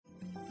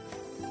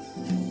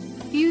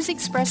views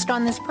expressed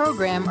on this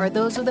program are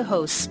those of the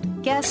hosts,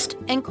 guests,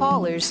 and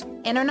callers,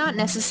 and are not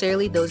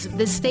necessarily those of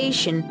this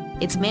station,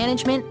 its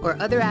management,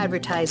 or other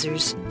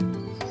advertisers.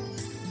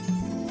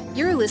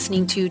 You're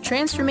listening to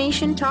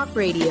Transformation Talk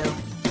Radio.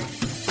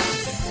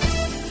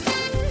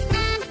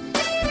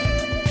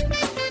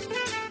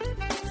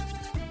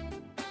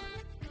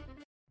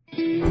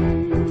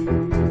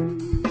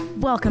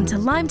 Welcome to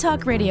Lyme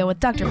Talk Radio with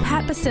Dr.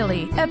 Pat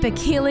Baccili, Epic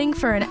Healing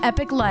for an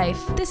Epic Life.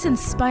 This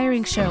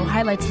inspiring show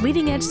highlights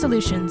leading-edge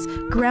solutions,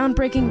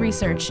 groundbreaking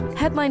research,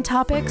 headline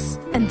topics,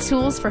 and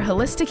tools for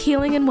holistic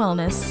healing and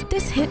wellness.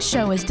 This hit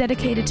show is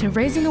dedicated to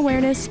raising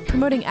awareness,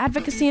 promoting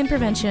advocacy and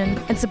prevention,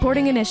 and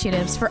supporting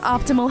initiatives for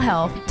optimal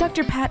health.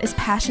 Dr. Pat is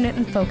passionate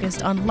and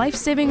focused on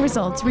life-saving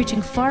results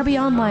reaching far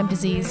beyond Lyme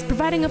disease,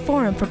 providing a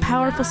forum for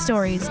powerful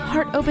stories,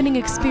 heart-opening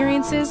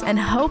experiences, and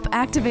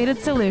hope-activated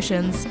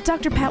solutions.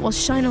 Dr. Pat will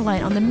shine a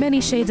light on the many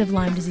shades of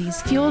Lyme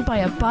disease fueled by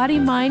a body,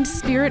 mind,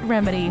 spirit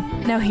remedy.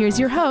 Now here's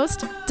your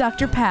host,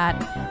 Dr. Pat.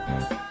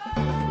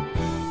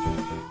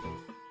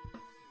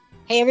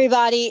 Hey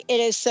everybody, it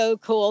is so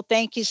cool.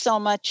 Thank you so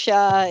much,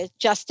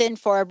 Justin,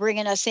 for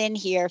bringing us in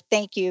here.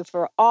 Thank you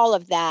for all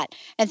of that.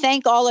 And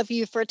thank all of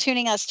you for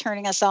turning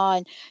us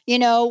on. You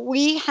know,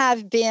 we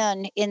have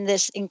been in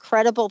this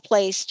incredible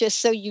place,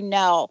 just so you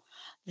know,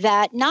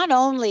 that not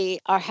only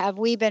have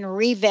we been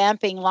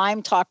revamping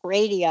Lyme Talk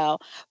Radio,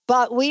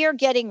 but we are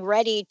getting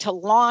ready to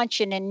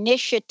launch an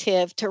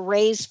initiative to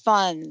raise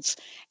funds.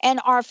 And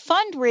our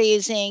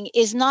fundraising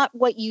is not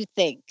what you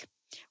think.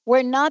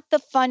 We're not the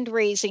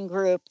fundraising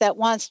group that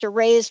wants to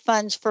raise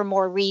funds for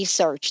more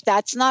research.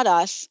 That's not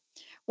us.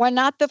 We're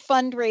not the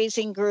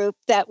fundraising group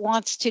that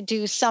wants to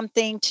do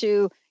something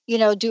to,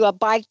 do a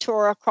bike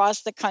tour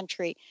across the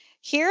country.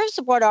 Here's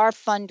what our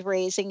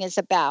fundraising is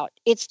about.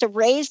 It's to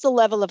raise the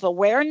level of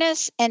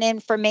awareness and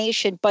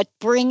information, but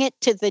bring it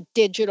to the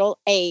digital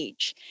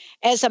age.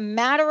 As a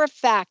matter of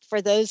fact,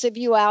 for those of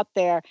you out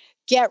there,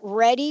 get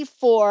ready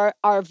for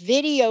our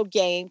video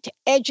game to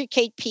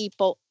educate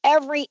people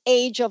every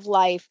age of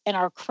life in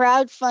our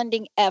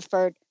crowdfunding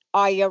effort.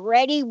 Are you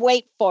ready?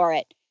 Wait for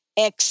it.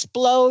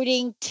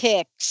 Exploding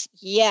Ticks.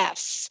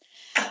 Yes.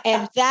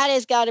 And that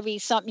has got to be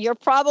something you're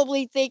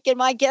probably thinking,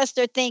 my guests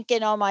are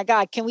thinking, oh my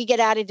God, can we get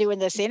out of doing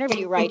this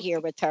interview right here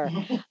with her?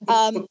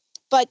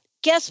 But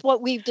guess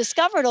what we've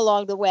discovered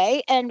along the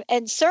way? And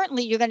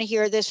certainly you're going to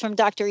hear this from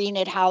Dr.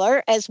 Enid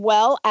as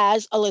well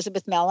as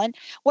Elizabeth Mellon.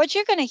 What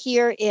you're going to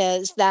hear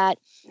is that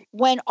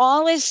when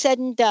all is said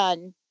and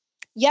done,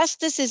 yes,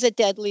 this is a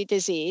deadly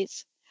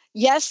disease.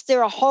 Yes, there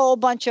are a whole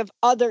bunch of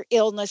other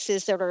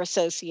illnesses that are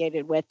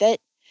associated with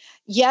it.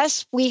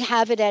 Yes, we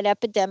have it at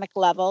epidemic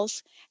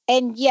levels.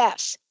 And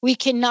yes, we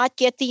cannot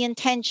get the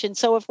attention.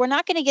 So if we're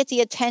not going to get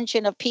the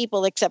attention of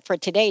people, except for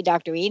today,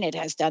 Dr. Enid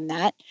has done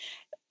that,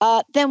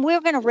 then we're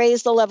going to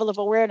raise the level of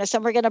awareness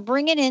and we're going to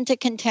bring it into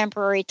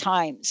contemporary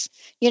times.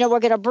 We're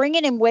going to bring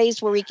it in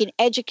ways where we can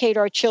educate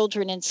our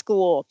children in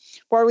school,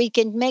 where we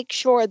can make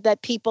sure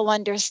that people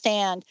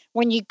understand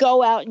when you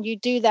go out and you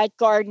do that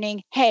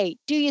gardening, hey,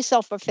 do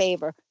yourself a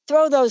favor,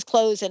 throw those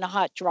clothes in a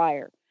hot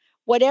dryer.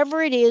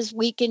 Whatever it is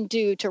we can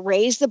do to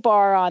raise the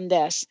bar on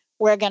this,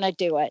 we're going to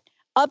do it.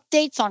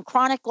 Updates on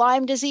chronic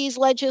Lyme disease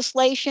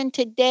legislation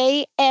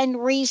today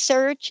and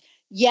research.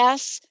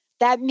 Yes,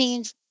 that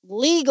means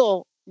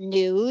legal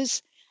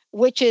news,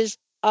 which is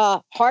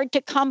hard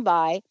to come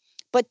by.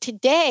 But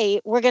today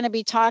we're going to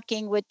be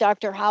talking with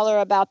Dr. Haller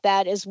about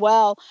that as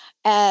well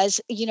as,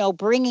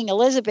 bringing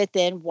Elizabeth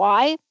in.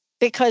 Why?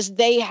 Because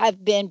they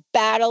have been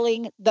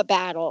battling the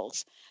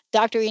battles.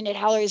 Dr. Enid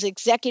Haller is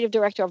Executive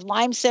Director of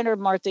Lyme Center of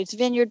Martha's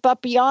Vineyard.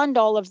 But beyond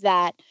all of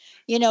that,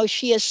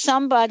 she is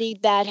somebody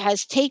that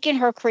has taken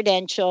her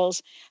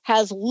credentials,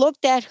 has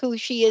looked at who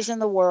she is in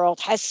the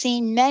world, has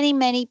seen many,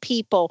 many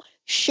people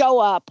show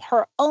up,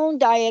 her own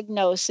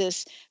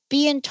diagnosis,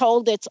 being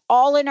told it's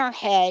all in her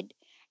head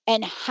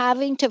and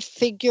having to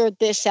figure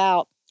this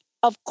out.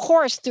 Of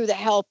course, through the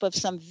help of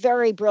some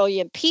very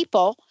brilliant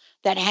people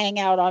that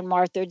hang out on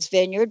Martha's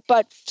Vineyard,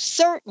 but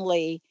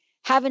certainly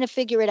having to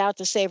figure it out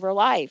to save her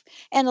life.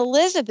 And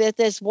Elizabeth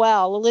as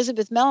well.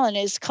 Elizabeth Mellon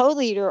is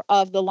co-leader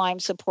of the Lyme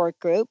Support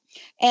Group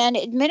and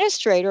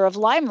administrator of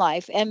Lyme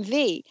Life,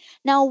 MV.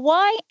 Now,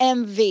 why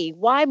MV?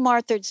 Why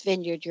Martha's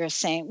Vineyard, you're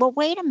saying? Well,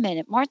 wait a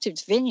minute,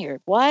 Martha's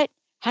Vineyard, what?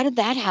 How did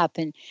that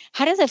happen?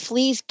 How did the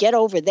fleas get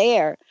over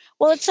there?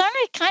 Well, it's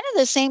kind of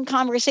the same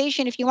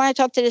conversation if you want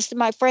to talk to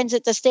my friends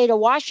at the state of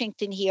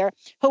Washington here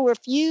who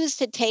refuse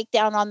to take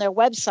down on their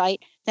website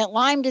that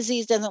Lyme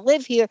disease doesn't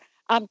live here.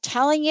 I'm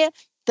telling you,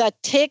 the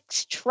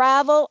ticks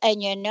travel,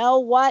 and you know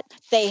what?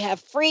 They have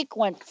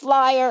frequent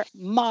flyer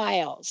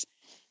miles.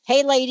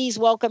 Hey, ladies,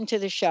 welcome to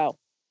the show.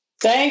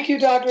 Thank you,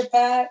 Dr.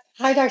 Pat.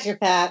 Hi, Dr.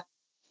 Pat.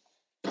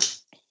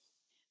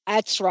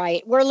 That's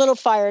right. We're a little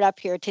fired up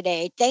here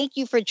today. Thank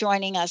you for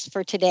joining us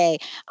for today.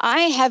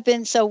 I have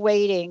been so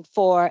waiting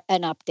for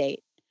an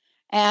update.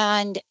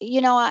 And,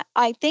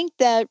 I think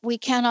that we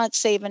cannot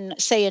say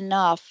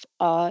enough,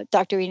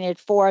 Dr. Enid,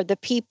 for the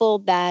people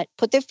that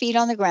put their feet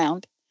on the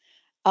ground,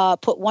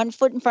 put one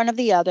foot in front of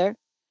the other,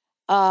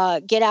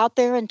 get out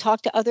there and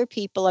talk to other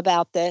people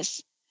about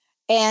this.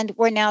 And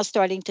we're now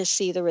starting to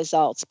see the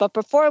results. But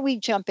before we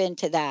jump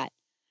into that,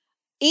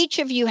 each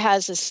of you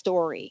has a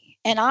story,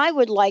 and I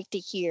would like to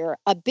hear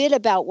a bit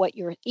about what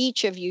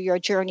each of you, your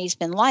journey's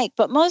been like.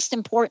 But most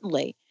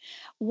importantly,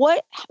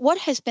 what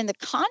has been the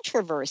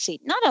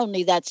controversy, not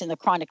only that's in the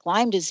chronic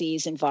Lyme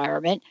disease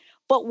environment,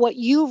 but what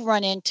you've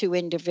run into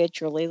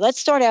individually. Let's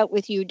start out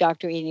with you,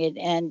 Dr. Enid,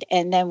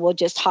 and then we'll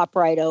just hop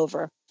right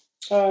over.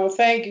 Oh,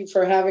 thank you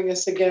for having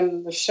us again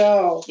on the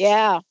show.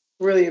 Yeah.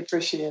 Really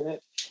appreciate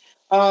it.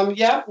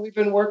 Yeah, we've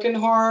been working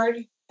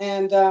hard,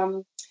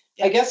 and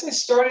I guess I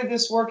started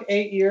this work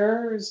 8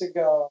 years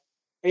ago.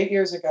 8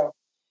 years ago.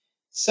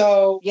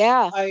 So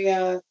yeah,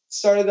 I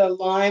started a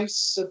Lyme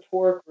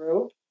support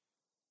group,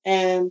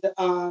 and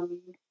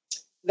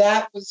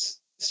that was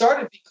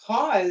started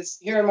because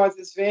here in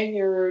Martha's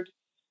Vineyard,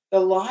 the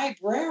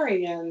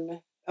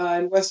librarian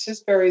in West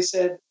Tisbury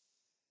said,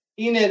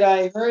 Enid,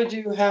 I heard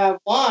you have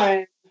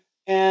Lyme,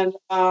 and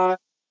about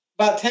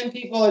 10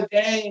 people a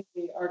day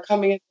are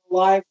coming into the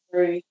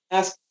library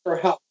asking for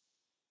help.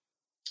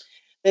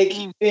 They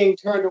keep being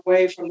turned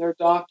away from their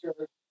doctor,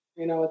 at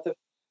the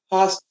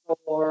hospital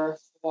or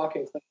the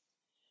walking clinic.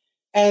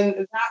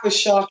 And that was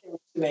shocking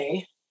to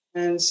me.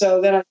 And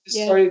so then I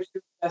just started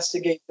to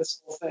investigate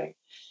this whole thing.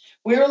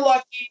 We were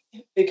lucky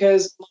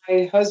because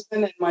my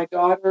husband and my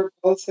daughter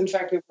both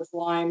infected with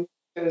Lyme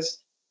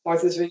because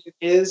Martha's Vineyard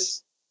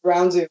is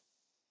ground zero.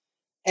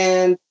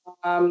 And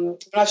I'm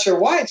not sure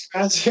why it's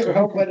ground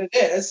zero, but it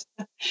is.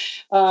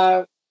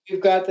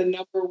 We've got the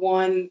number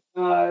one,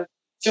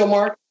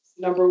 Chilmark,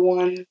 number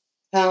one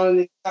town in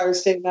the entire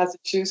state of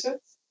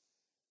Massachusetts.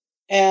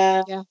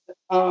 And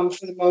for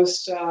the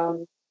most,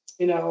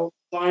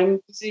 Lyme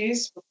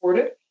disease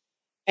reported.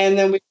 And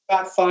then we've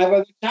got 5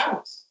 other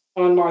towns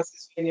on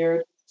Martha's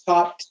Vineyard,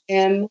 top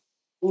 10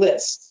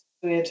 list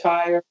in the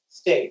entire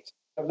state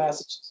of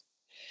Massachusetts.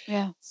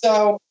 Yeah.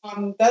 So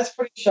that's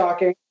pretty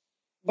shocking.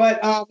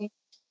 But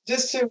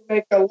just to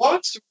make a long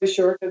story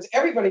short, because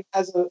everybody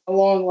has a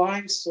long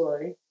Lyme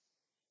story,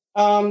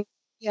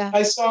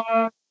 I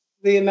saw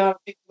the amount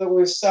of people that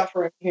were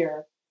suffering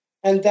here.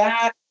 And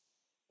that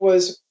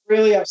was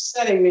really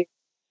upsetting me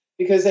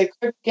because they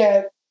couldn't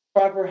get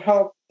proper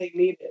help they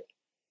needed.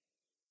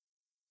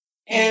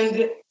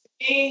 And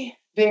me,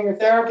 being a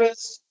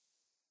therapist,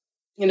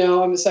 I'm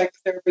a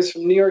psychotherapist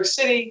from New York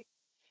City.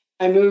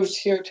 I moved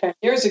here 10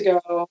 years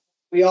ago.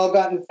 We all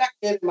got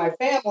infected in my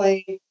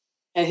family.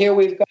 And here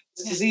we've got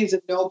this disease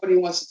that nobody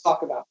wants to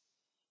talk about.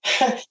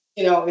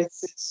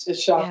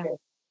 It's shocking. Yeah.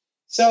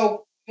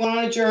 So we went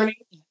on a journey.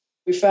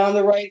 We found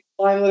the right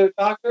Lyme litter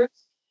doctors.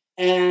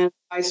 And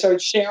I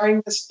started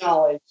sharing this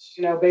knowledge,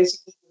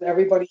 basically with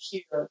everybody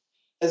here.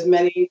 As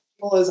many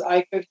people as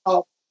I could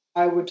help,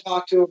 I would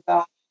talk to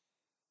about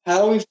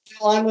how do we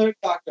find a Lyme litter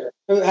doctor?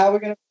 How are we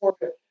going to afford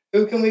it?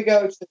 Who can we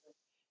go to?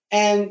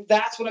 And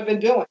that's what I've been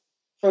doing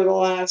for the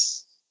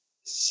last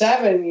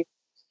 7 years.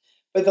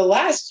 But the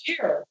last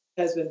year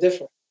has been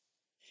different.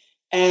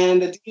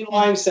 And the Dean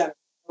Lyme Center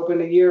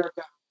opened a year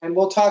ago. And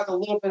we'll talk a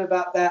little bit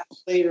about that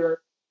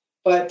later.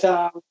 But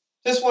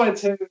just wanted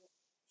to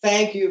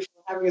thank you for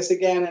having us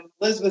again. And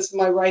Elizabeth's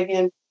my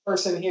right-hand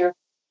person here.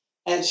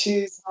 And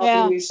she's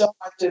helping me so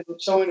much, and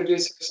she'll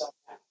introduce herself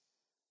now.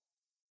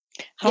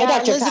 Hi,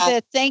 Dr. Elizabeth,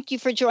 Pat. Thank you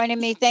for joining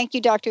me. Thank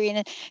you, Dr.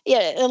 Enid.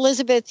 Yeah,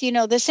 Elizabeth,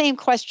 the same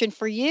question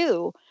for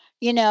you.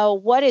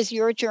 What has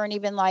your journey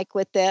been like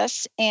with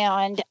this?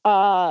 And,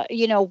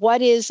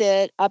 what is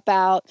it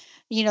about,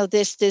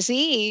 this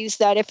disease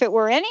that if it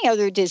were any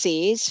other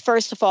disease,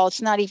 first of all,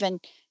 it's not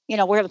even, we're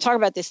going to talk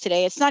about this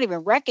today. It's not even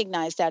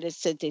recognized that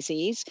it's a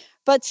disease.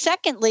 But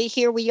secondly,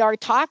 here we are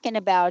talking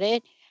about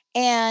it.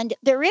 And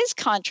there is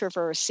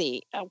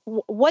controversy.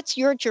 What's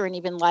your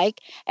journey been like?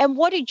 And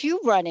what did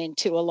you run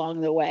into along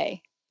the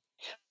way?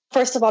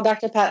 First of all,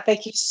 Dr. Pat,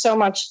 thank you so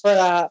much for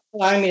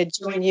allowing me to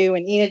join you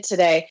and Enid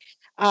today.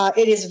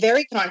 It is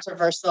very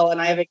controversial,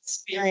 and I have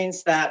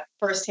experienced that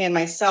firsthand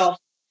myself.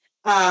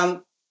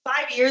 5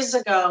 years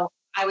ago,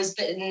 I was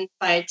bitten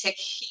by a tick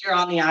here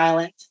on the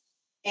island,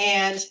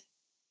 and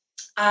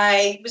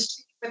I was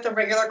treated with a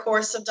regular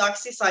course of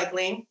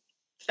doxycycline,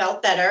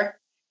 felt better,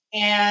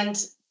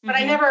 but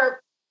I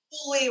never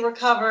fully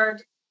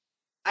recovered,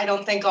 I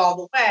don't think all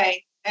the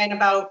way. And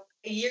about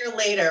a year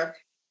later,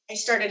 I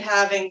started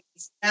having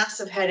these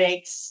massive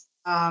headaches,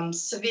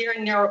 severe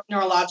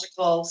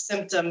neurological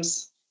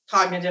symptoms,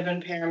 cognitive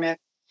impairment.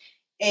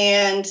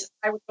 And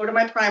I would go to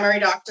my primary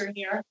doctor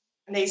here,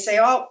 and they say,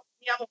 oh,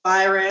 you have a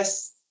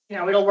virus,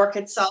 it'll work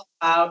itself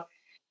out.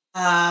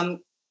 I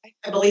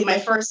believe my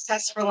first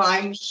test for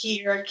Lyme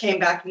here came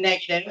back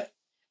negative.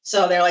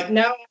 So they're like,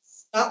 no,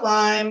 it's not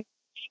Lyme.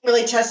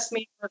 Really test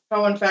me for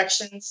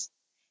co-infections.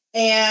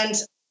 And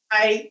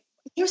I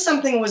knew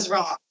something was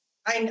wrong.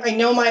 I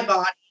know my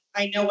body.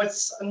 I know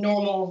what's a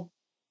normal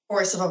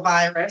course of a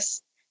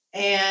virus.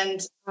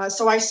 And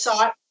so I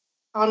sought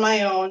on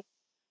my own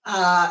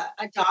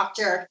a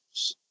doctor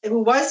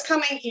who was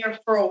coming here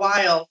for a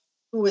while,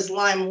 who was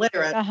Lyme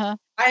literate. I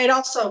had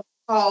also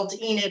called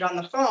Enid on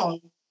the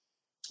phone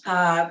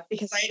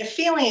because I had a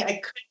feeling I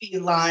could be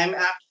Lyme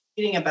after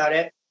reading about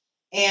it.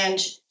 And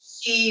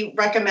she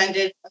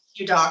recommended a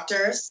few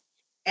doctors,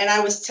 and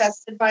I was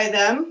tested by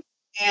them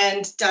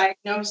and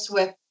diagnosed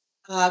with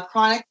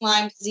chronic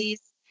Lyme disease,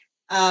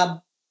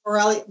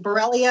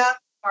 Borrelia,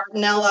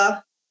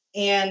 Bartonella,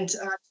 and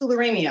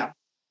tularemia.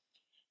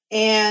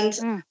 And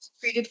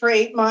treated for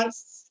 8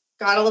 months,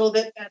 got a little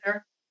bit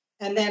better.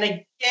 And then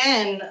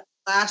again,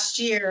 last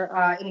year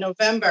in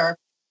November,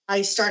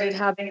 I started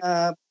having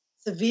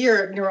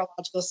severe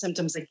neurological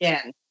symptoms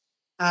again.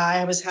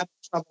 I was having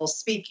trouble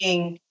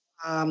speaking,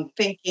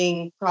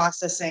 thinking,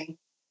 processing.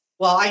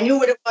 Well, I knew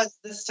what it was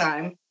this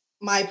time.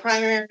 My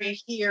primary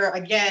here,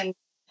 again,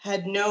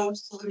 had no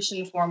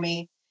solution for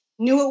me.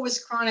 Knew it was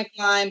chronic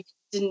Lyme,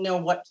 didn't know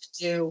what to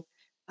do.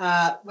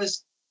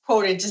 Was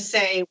quoted to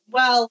say,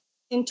 well,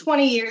 in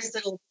 20 years,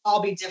 it'll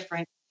all be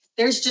different.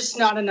 There's just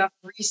not enough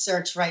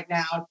research right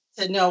now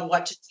to know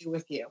what to do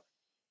with you.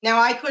 Now,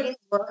 I couldn't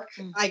work.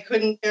 I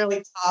couldn't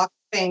barely talk,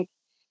 think,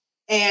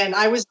 and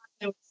I was not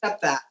going to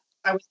accept that.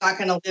 I was not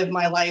going to live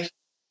my life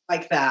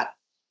like that.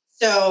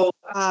 So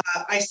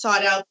I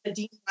sought out the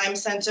Dean Lyme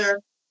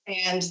Center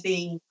and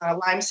the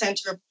Lyme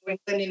Center of New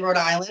England in Rhode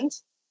Island.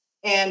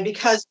 And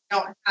because we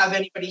don't have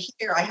anybody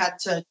here, I had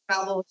to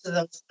travel to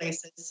those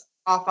places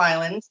off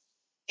island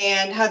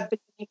and have been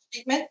in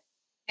treatment.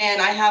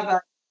 And I have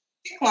a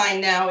PICC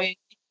line now.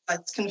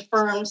 It's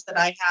confirmed that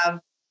I have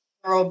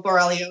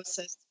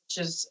neuroborreliosis, which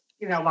is,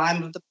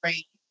 Lyme of the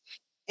brain.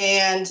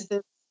 And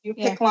the new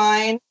PICC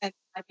line and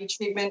IV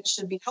treatment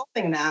should be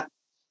helping that.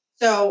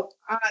 So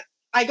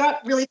I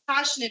got really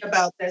passionate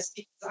about this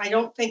because I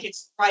don't think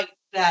it's right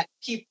that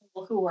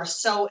people who are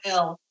so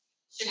ill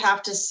should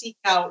have to seek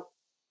out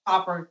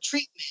proper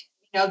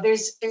treatment.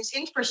 There's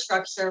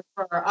infrastructure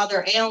for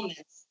other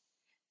ailments.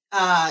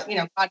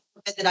 God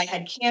forbid that I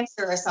had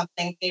cancer or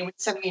something, they would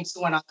send me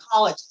to an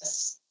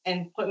oncologist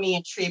and put me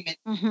in treatment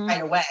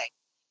right away.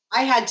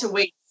 I had to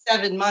wait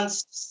 7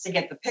 months just to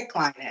get the PICC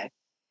line in.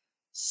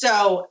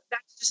 So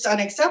that's just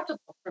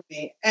unacceptable for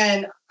me.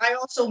 And I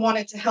also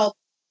wanted to help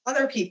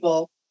other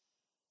people.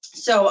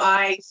 So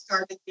I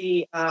started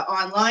the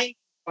online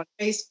on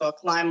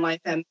Facebook, Lyme Life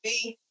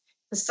MV,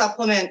 to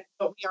supplement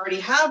what we already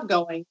have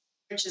going,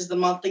 which is the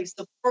monthly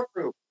support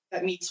group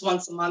that meets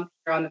once a month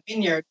here on the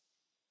Vineyard,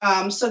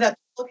 so that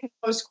people can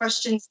post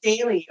questions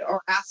daily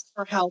or ask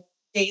for help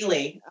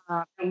daily,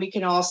 and we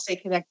can all stay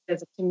connected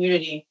as a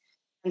community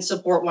and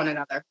support one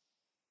another.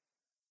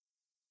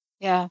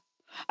 Yeah.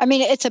 I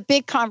mean, it's a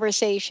big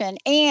conversation,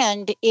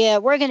 and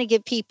we're going to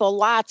give people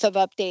lots of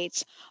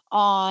updates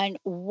on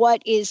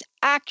what is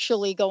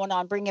actually going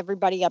on, bring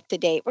everybody up to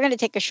date. We're going to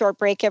take a short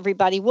break,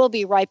 everybody. We'll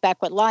be right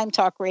back with Lyme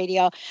Talk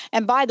Radio.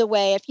 And by the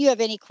way, if you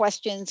have any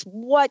questions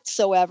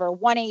whatsoever,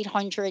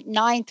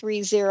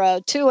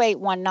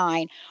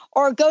 1-800-930-2819,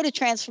 or go to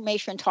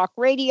Transformation Talk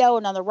Radio,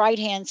 and on the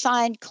right-hand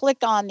side, click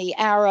on the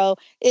arrow.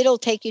 It'll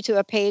take you to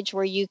a page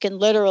where you can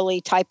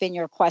literally type in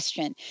your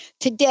question.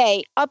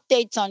 Today,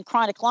 updates on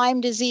chronic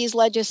Lyme disease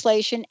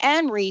legislation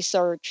and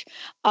research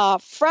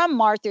from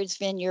Martha's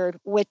Vineyard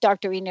with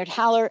Dr. Enid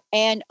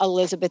and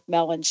Elizabeth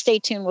Mellon. Stay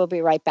tuned. We'll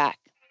be right back.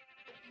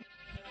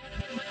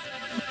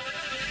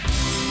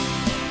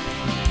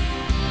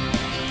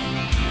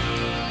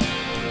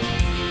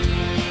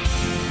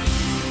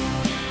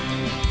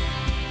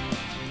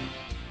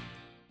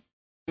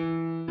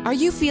 Are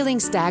you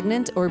feeling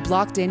stagnant or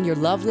blocked in your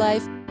love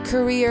life,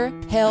 career,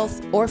 health,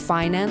 or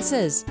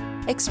finances?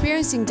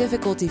 Experiencing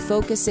difficulty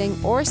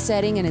focusing or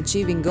setting and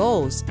achieving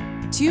goals?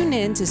 Tune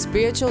in to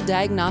Spiritual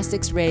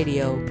Diagnostics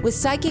Radio with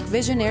psychic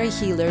visionary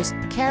healers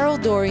Carol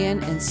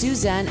Dorian and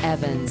Suzanne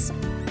Evans.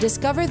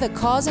 Discover the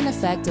cause and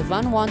effect of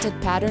unwanted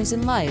patterns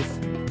in life.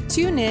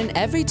 Tune in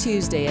every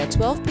Tuesday at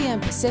 12 p.m.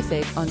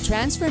 Pacific on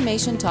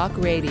Transformation Talk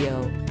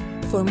Radio.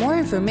 For more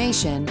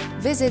information,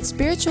 visit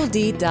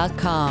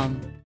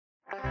spiritualdeed.com.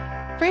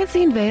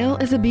 Francine Vale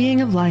is a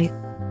being of light.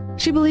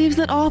 She believes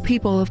that all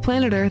people of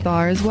planet Earth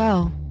are as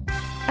well.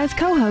 As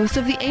co-host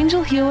of the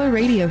Angel Healer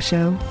radio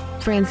show,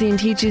 Francine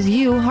teaches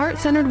you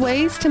heart-centered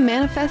ways to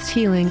manifest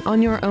healing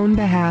on your own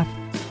behalf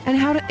and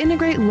how to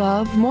integrate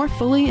love more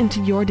fully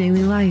into your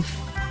daily life.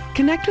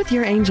 Connect with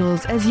your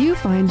angels as you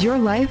find your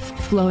life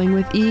flowing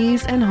with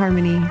ease and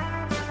harmony.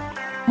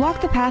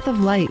 Walk the path of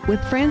light with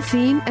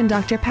Francine and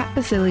Dr. Pat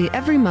Baccili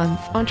every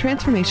month on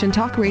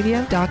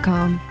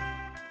TransformationTalkRadio.com.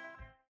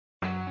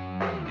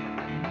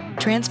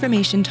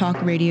 Transformation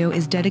Talk Radio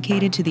is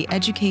dedicated to the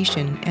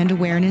education and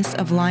awareness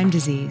of Lyme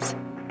disease.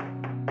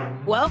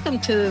 Welcome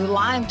to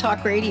Lyme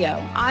Talk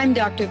Radio. I'm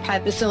Dr.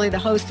 Pat Baccili, the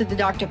host of the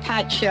Dr.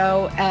 Pat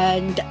Show,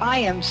 and I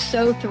am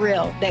so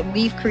thrilled that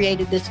we've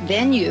created this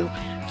venue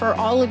for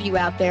all of you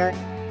out there.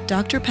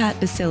 Dr. Pat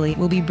Baccili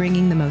will be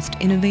bringing the most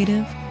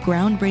innovative,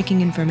 groundbreaking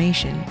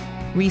information,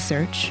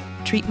 research,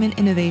 treatment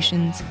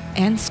innovations,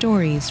 and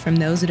stories from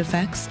those it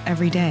affects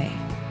every day.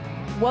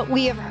 What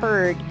we have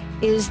heard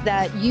is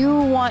that you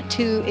want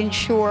to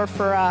ensure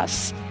for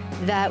us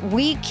that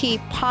we keep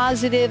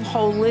positive,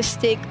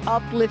 holistic,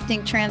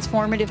 uplifting,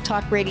 transformative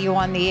talk radio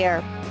on the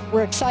air.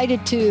 We're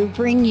excited to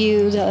bring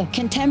you the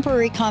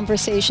contemporary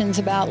conversations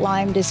about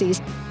Lyme disease.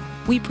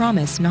 We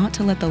promise not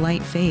to let the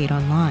light fade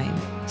on Lyme.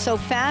 So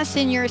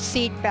fasten your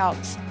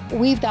seatbelts.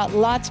 We've got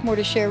lots more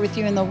to share with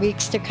you in the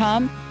weeks to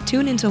come.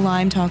 Tune into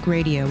Lyme Talk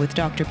Radio with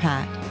Dr.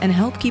 Pat and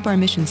help keep our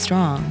mission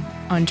strong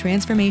on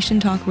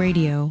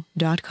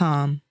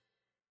transformationtalkradio.com.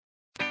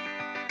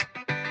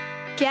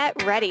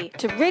 Get ready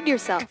to rid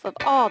yourself of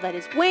all that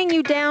is weighing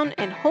you down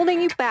and holding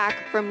you back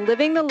from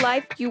living the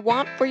life you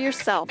want for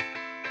yourself.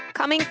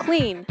 Coming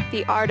Clean,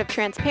 The Art of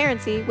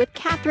Transparency with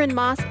Catherine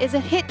Moss is a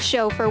hit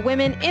show for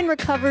women in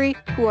recovery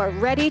who are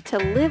ready to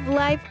live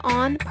life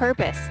on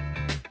purpose.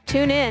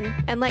 Tune in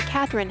and let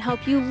Catherine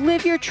help you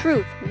live your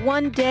truth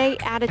one day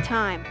at a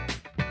time.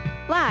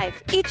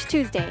 Live each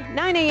Tuesday,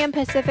 9 a.m.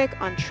 Pacific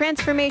on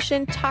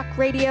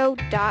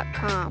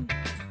TransformationTalkRadio.com.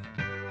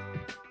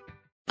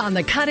 On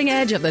the cutting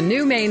edge of the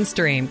new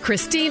mainstream,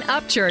 Christine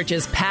Upchurch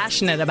is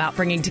passionate about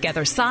bringing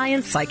together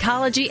science,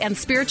 psychology, and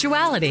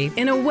spirituality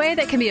in a way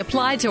that can be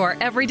applied to our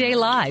everyday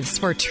lives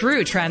for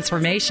true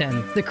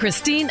transformation. The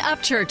Christine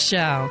Upchurch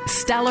Show,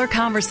 stellar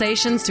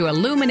conversations to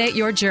illuminate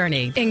your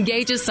journey,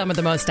 engages some of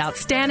the most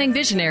outstanding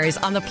visionaries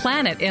on the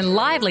planet in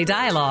lively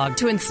dialogue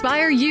to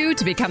inspire you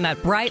to become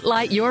that bright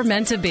light you're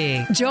meant to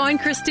be. Join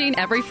Christine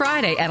every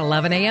Friday at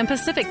 11 a.m.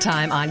 Pacific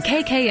Time on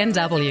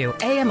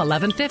KKNW, AM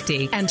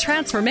 1150, and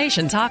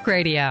Transformation Talk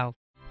Radio.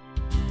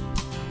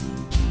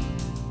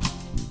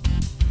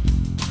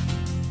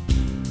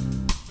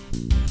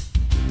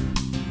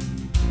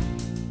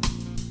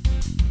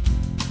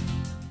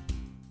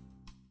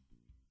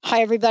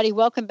 Hi, everybody.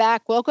 Welcome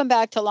back. Welcome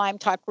back to Lyme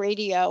Talk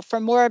Radio. For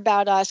more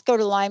about us, go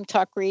to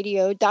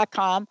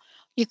lymetalkradio.com.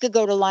 You could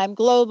go to Lyme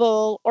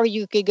Global, or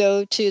you could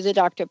go to the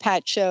Dr.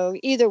 Pat Show,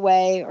 either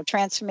way, or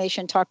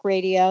Transformation Talk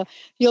Radio.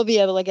 You'll be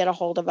able to get a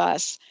hold of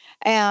us.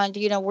 And,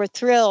 you know, we're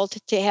thrilled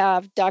to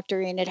have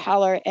Dr. Enid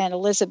and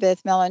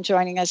Elizabeth Mellon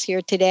joining us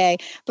here today.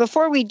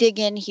 Before we dig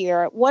in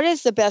here, what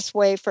is the best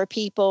way for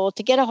people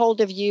to get a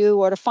hold of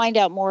you or to find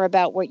out more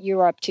about what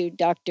you're up to,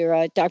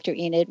 Dr.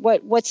 Enid?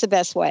 What's the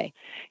best way?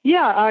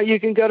 Yeah,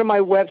 you can go to my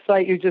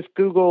website. You just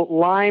Google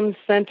Lyme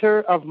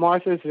Center of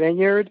Martha's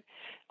Vineyard.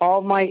 All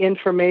my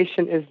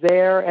information is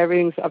there.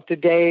 Everything's up to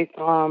date.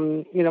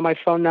 My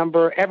phone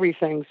number,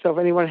 everything. So if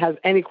anyone has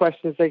any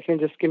questions, they can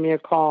just give me a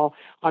call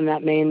on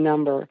that main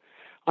number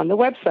on the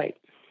website.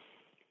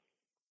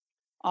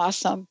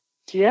 Awesome.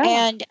 Yeah.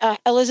 And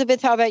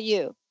Elizabeth, how about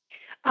you?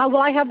 Well,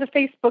 I have the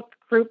Facebook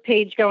group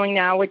page going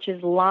now, which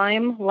is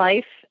Lyme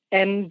Life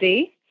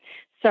MD.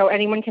 So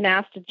anyone can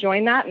ask to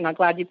join that, and I'm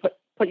glad you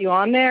put you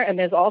on there. And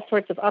there's all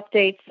sorts of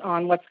updates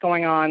on what's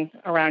going on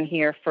around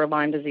here for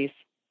Lyme disease.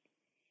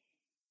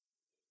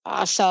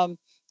 Awesome.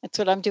 That's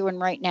what I'm doing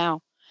right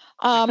now.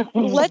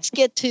 Let's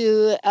get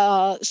to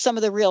some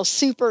of the real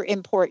super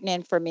important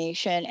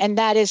information, and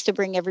that is to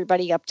bring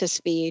everybody up to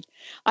speed.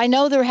 I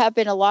know there have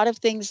been a lot of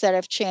things that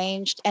have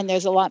changed, and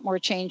there's a lot more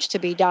change to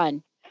be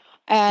done.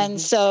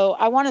 And so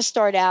I want to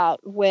start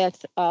out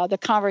with the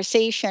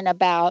conversation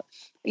about,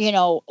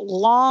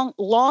 long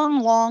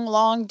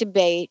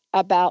debate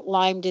about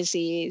Lyme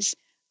disease.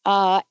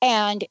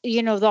 And,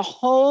 the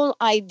whole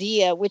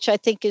idea, which I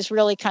think is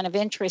really kind of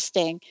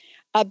interesting,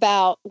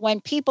 about when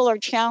people are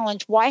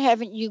challenged, why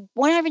haven't you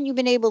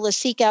been able to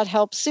seek out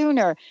help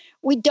sooner?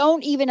 We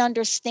don't even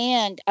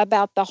understand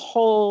about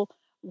the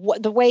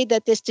way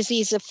that this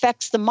disease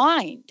affects the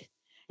mind.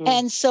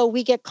 And so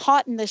we get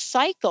caught in this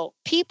cycle.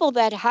 People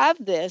that have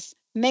this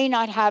may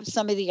not have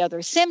some of the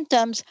other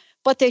symptoms,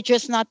 but they're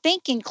just not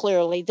thinking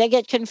clearly. They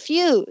get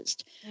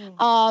confused.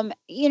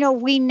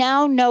 We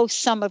now know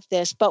some of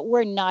this, but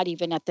we're not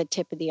even at the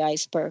tip of the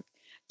iceberg.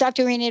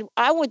 Dr. Enid,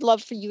 I would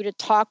love for you to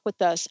talk with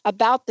us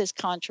about this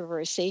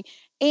controversy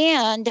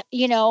and,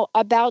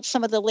 about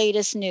some of the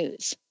latest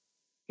news.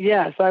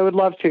 Yes, I would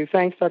love to.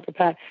 Thanks, Dr.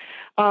 Pat.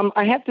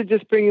 I have to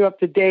just bring you up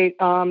to date,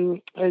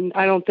 and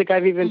I don't think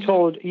I've even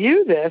told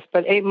you this,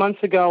 but 8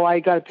 months ago, I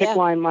got a PICC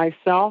line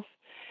myself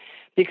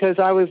because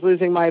I was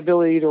losing my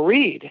ability to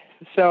read.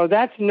 So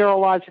that's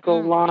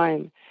neurological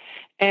Lyme.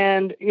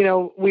 And,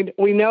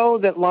 we know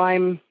that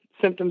Lyme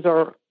symptoms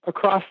are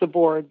across the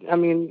board. I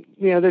mean,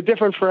 they're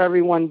different for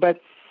everyone,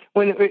 but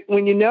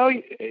when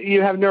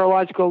you have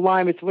neurological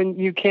Lyme, it's when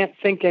you can't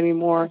think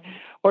anymore,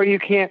 or you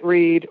can't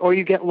read, or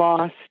you get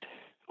lost,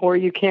 or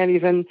you can't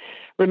even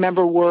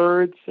remember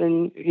words,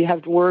 and you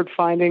have word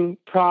finding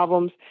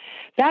problems.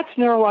 That's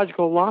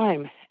neurological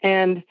Lyme.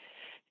 And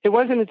it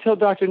wasn't until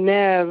Dr.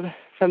 Nev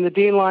from the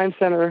Dean Lyme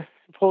Center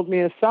pulled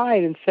me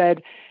aside and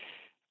said,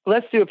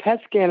 let's do a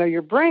PET scan of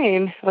your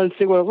brain and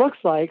see what it looks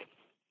like.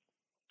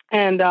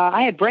 And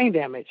I had brain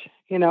damage,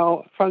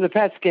 from the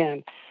PET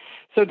scan.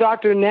 So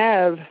Dr.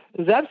 Nev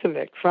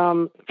Zubcevik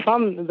from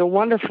the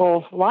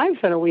wonderful Lyme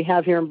Center we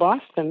have here in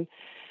Boston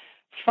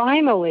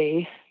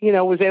finally,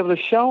 was able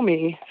to show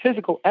me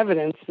physical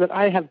evidence that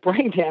I have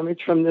brain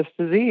damage from this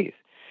disease.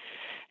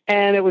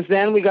 And it was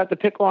then we got the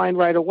PICC line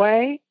right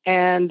away,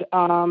 and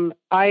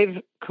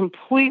I've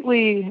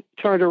completely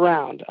turned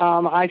around.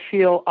 I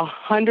feel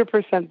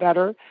 100%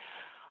 better.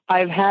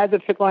 I've had the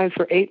PICC line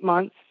for 8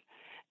 months.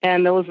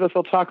 And Elizabeth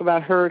will talk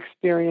about her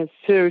experience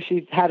too.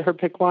 She had her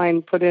PICC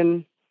line put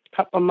in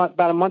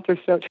about a month or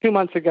so, 2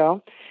 months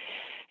ago.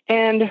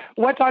 And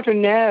what Dr.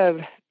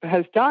 Nev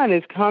has done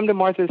is come to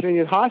Martha's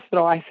Vineyard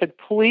Hospital. I said,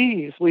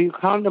 please, will you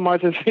come to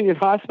Martha's Vineyard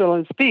Hospital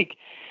and speak,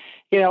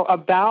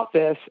 about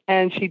this?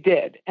 And she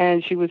did.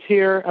 And she was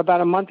here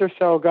about a month or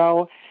so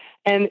ago.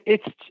 And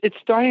it's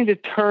starting to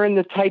turn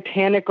the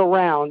Titanic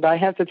around. I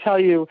have to tell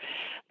you,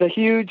 the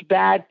huge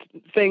bad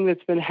thing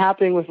that's been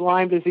happening with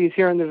Lyme disease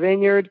here in the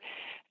Vineyard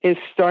is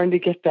starting to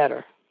get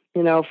better.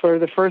 For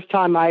the first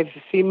time, I've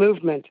seen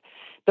movement.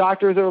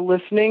 Doctors are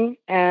listening,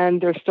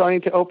 and they're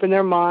starting to open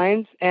their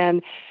minds.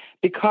 And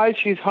because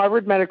she's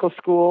Harvard Medical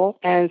School,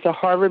 and it's a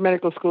Harvard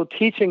Medical School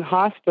teaching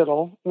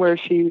hospital where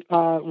she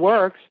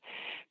works,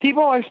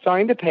 people are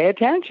starting to pay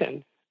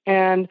attention.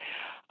 And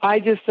I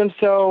just am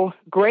so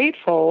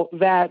grateful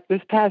that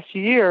this past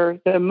year,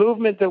 the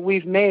movement that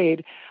we've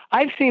made,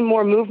 I've seen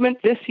more movement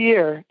this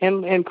year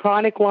in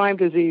chronic Lyme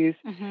disease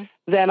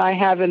than I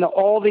have in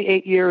all the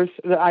 8 years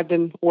that I've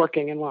been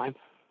working in Lyme.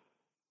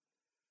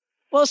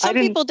 Well, some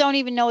people don't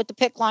even know what the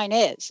PICC line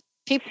is.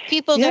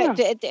 People,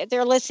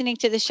 they're listening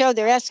to the show.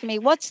 They're asking me,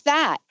 what's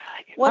that?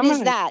 What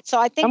is that? So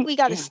I think we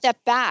got to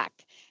step back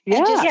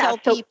and just tell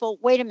people,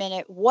 wait a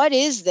minute, what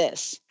is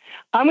this?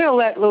 I'm going to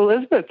let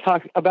Elizabeth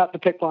talk about the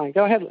PICC line.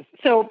 Go ahead, Liz.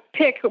 So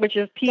PICC, which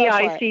is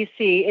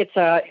PICC,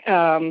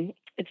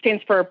 it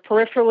stands for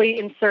peripherally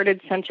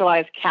inserted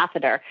centralized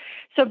catheter.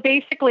 So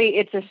basically,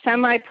 it's a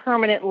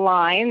semi-permanent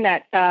line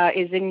that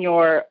is in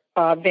your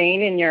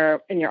vein in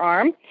your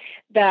arm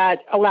that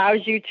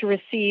allows you to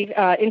receive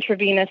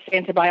intravenous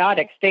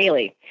antibiotics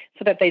daily,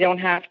 so that you don't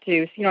have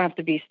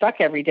to be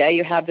stuck every day.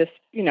 You have this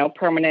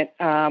permanent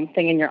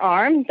thing in your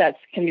arm that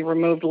can be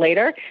removed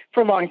later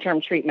for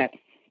long-term treatment.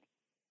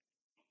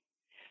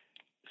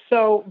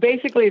 So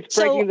basically, it's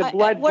breaking the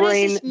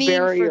blood-brain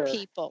barrier. For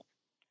people?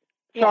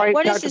 Sorry,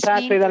 Dr.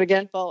 Pat, say that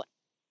again. People?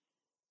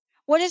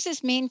 What does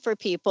this mean for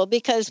people?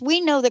 Because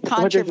we know the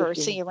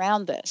controversy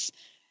around this.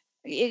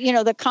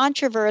 The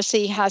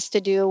controversy has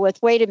to do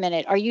with, wait a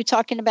minute, are you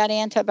talking about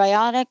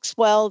antibiotics?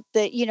 Well,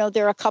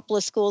 there are a couple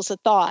of schools of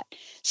thought.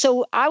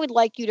 So I would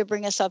like you to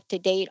bring us up to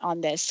date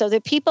on this so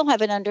that people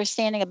have an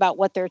understanding about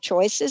what their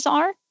choices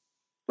are,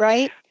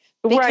 right?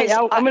 Because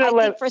I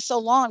think for so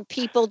long,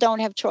 people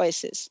don't have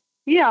choices.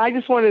 Yeah, I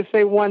just wanted to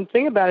say one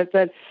thing about it,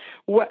 that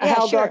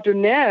how Dr.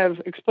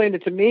 Nev explained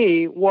it to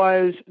me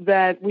was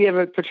that we have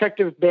a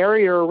protective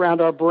barrier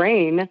around our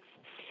brain,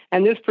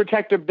 and this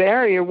protective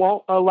barrier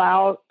won't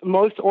allow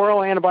most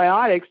oral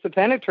antibiotics to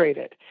penetrate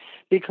it.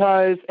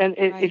 Because,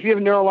 if you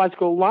have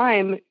neurological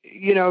Lyme,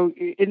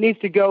 it needs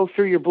to go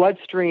through your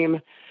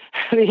bloodstream.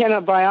 The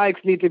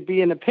antibiotics need to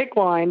be in a PICC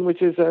line,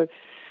 which is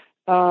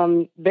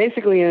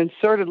basically an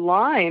inserted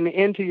line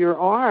into your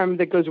arm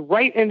that goes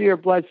right into your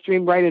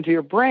bloodstream, right into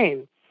your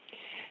brain.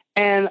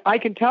 And I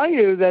can tell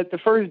you that the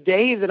first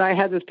day that I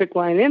had this PICC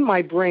line in,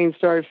 my brain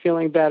started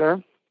feeling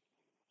better.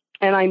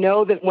 And I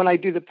know that when I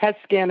do the PET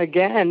scan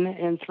again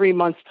in 3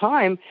 months'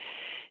 time,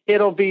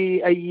 it'll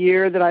be a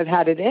year that I've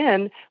had it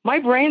in. My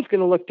brain's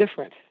going to look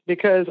different,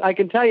 because I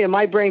can tell you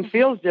my brain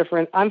feels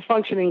different. I'm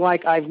functioning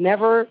like I've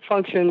never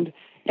functioned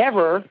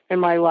ever in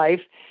my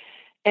life.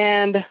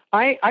 And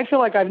I feel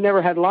like I've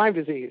never had Lyme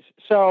disease.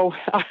 So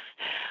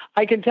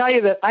I can tell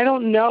you that I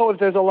don't know if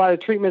there's a lot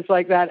of treatments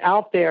like that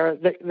out there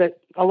that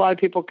a lot of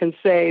people can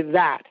say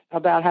that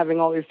about having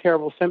all these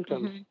terrible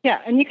symptoms. Mm-hmm.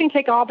 Yeah, and you can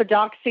take all the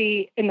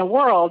doxy in the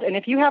world, and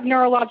if you have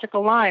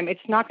neurological Lyme,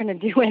 it's not going to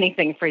do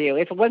anything for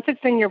you. Once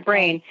it's in your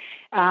brain,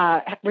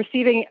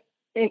 receiving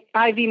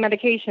IV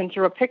medication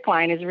through a PICC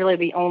line is really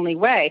the only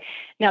way.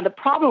 Now, the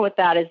problem with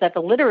that is that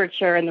the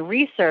literature and the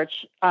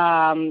research,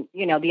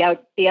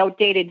 the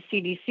outdated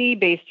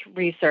CDC-based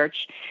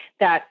research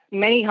that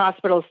many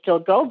hospitals still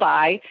go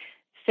by,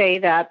 say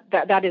that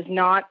is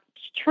not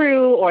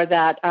true, or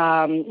that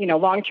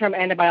long-term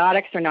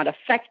antibiotics are not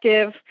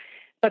effective,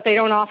 but they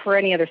don't offer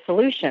any other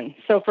solution.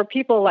 So for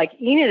people like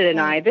Enid and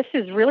I, this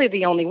is really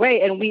the only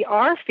way, and we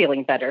are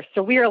feeling better.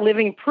 So we are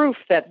living proof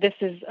that this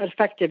is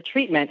effective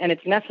treatment and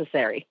it's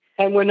necessary.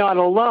 And we're not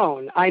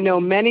alone. I know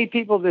many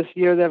people this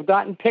year that have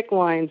gotten PICC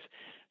lines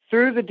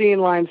through the Dean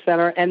Lyme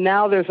Center, and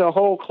now there's a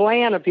whole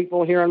clan of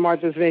people here in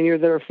Martha's Vineyard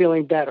that are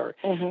feeling better.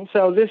 Mm-hmm.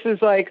 So this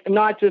is like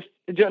not just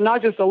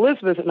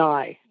Elizabeth and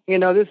I.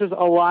 This is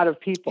a lot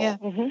of people. Yeah.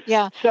 Mm-hmm.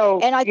 Yeah. So,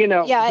 and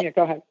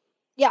go ahead.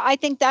 Yeah, I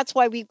think that's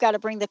why we've got to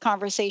bring the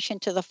conversation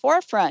to the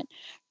forefront,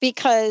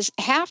 because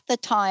half the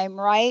time,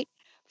 right,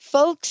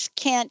 folks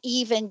can't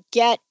even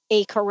get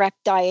a correct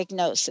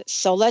diagnosis.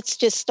 So let's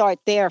just start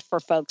there for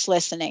folks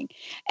listening.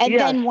 And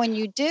then when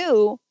you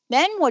do,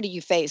 then what are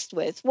you faced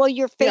with? Well,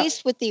 you're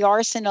faced with the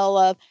arsenal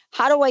of,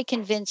 how do I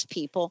convince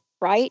people,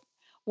 right?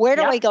 Where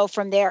do I go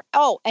from there?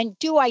 Oh, and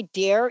do I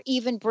dare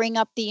even bring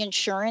up the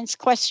insurance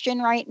question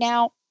right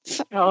now?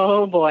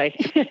 Oh, boy.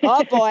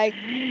 Oh, boy.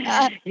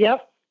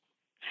 Yep.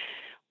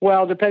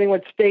 Well, depending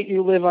what state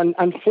you live on,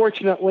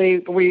 unfortunately,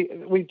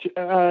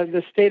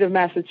 the state of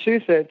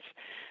Massachusetts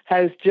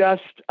has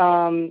just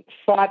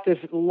fought this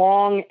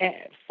long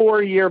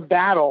 4-year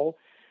battle,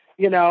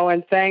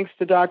 and thanks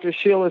to Dr.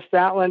 Sheila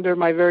Statlender,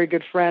 my very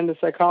good friend, a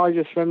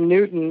psychologist from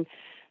Newton,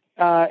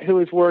 who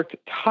has worked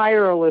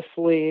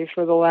tirelessly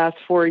for the last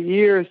 4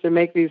 years to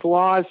make these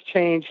laws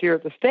change here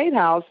at the State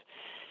House.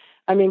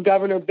 I mean,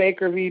 Governor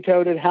Baker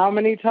vetoed it how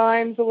many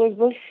times,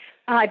 Elizabeth?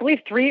 I believe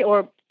 3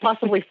 or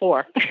possibly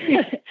 4.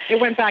 It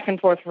went back and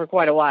forth for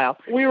quite a while.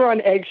 We were on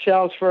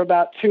eggshells for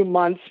about 2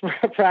 months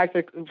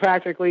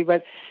practically.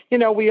 But,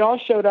 we all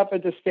showed up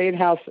at the State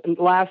House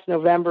last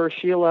November.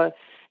 Sheila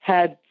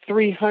had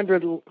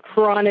 300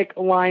 chronic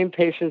Lyme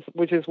patients,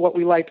 which is what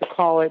we like to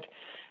call it,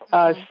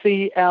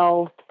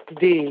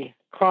 CLD,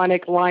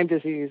 chronic Lyme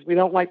disease. We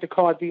don't like to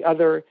call it the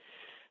other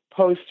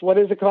what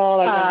is it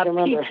called? I don't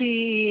remember.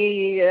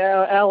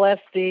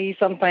 PTLSD,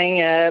 something,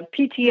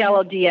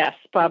 PTLDS,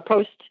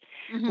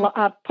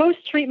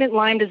 post-treatment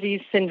Lyme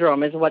disease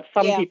syndrome is what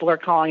some people are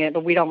calling it,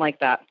 but we don't like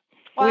that.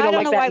 Well, we don't I don't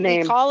like know that why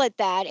name. We call it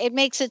that. It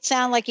makes it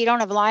sound like you don't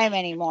have Lyme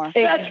anymore.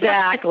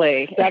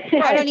 Exactly. That's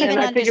right. I don't even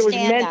and I think it was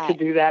meant that. to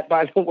do that,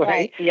 by the way.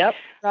 Right. Yep.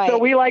 Right. So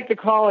we like to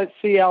call it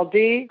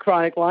CLD,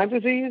 chronic Lyme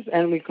disease,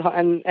 and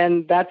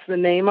and that's the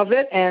name of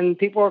it. And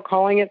people are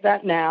calling it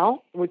that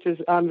now, which is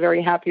I'm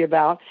very happy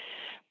about.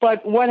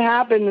 But what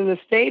happened in the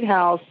State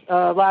House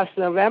last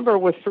November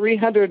with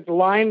 300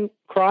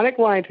 chronic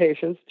Lyme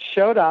patients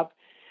showed up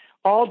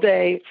all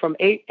day from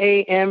 8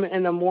 a.m.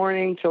 in the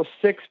morning till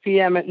 6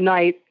 p.m. at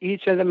night.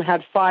 Each of them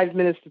had 5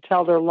 minutes to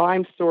tell their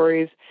Lyme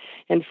stories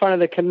in front of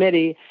the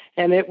committee.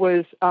 And it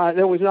was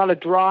there was not a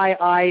dry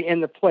eye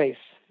in the place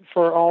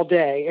for all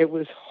day. It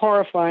was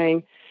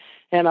horrifying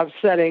and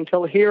upsetting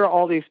to hear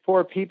all these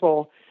poor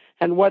people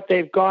and what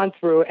they've gone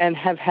through and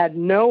have had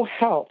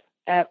help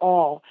at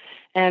all.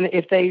 And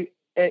if they,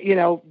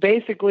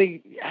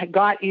 basically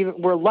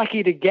were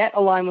lucky to get a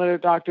Lyme litter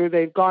doctor,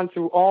 they've gone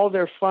through all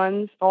their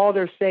funds, all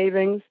their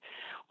savings,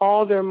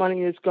 all their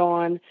money is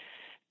gone.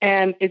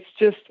 And it's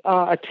just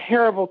a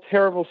terrible,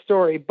 terrible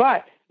story.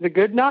 But the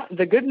good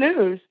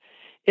news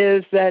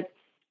is that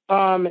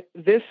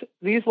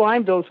these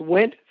Lyme bills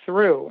went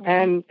through.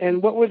 And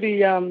what were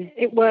the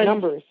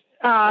numbers?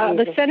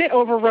 The Senate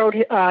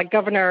overrode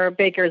Governor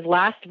Baker's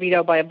last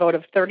veto by a vote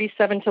of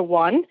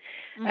 37-1.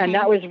 And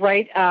that was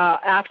right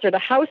after the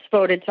House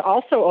voted to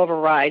also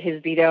override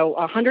his veto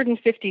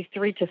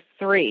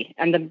 153-3.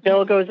 And the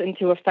bill goes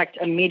into effect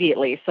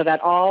immediately so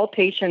that all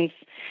patients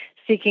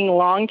seeking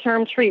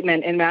long-term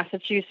treatment in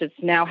Massachusetts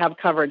now have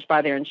coverage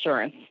by their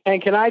insurance.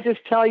 And can I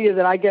just tell you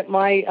that I get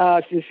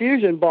my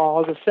infusion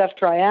balls of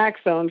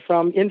ceftriaxone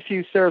from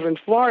InfuServe in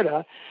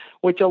Florida,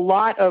 which a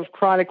lot of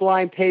chronic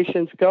Lyme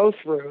patients go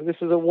through. This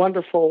is a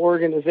wonderful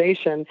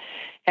organization.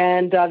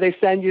 And they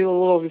send you the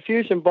little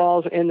infusion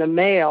balls in the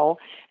mail.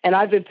 And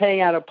I've been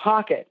paying out of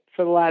pocket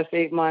for the last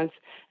 8 months.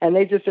 And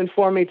they just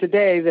informed me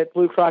today that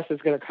Blue Cross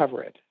is going to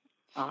cover it.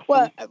 Awesome.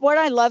 Well, what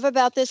I love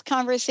about this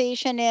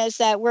conversation is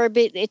that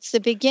it's the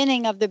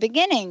beginning of the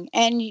beginning.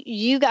 And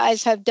you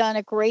guys have done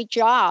a great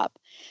job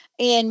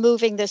in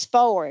moving this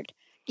forward.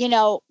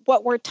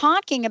 What we're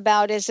talking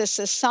about is a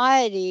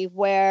society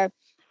where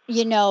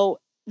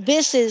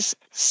this is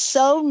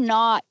so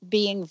not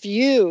being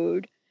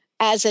viewed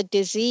as a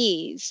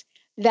disease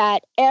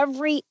that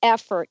every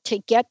effort to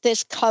get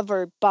this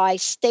covered by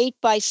state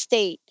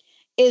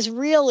is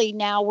really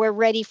now we're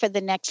ready for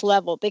the next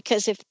level.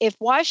 Because if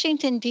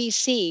Washington,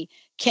 D.C.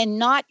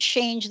 cannot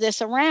change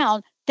this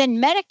around,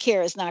 then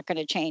Medicare is not going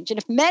to change. And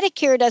if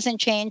Medicare doesn't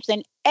change,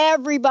 then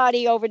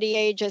everybody over the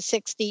age of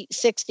 60,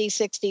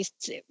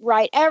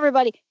 right?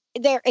 Everybody,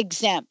 they're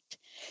exempt.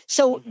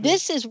 So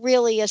this is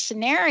really a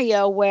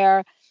scenario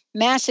where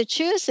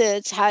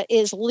Massachusetts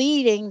is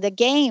leading the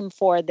game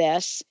for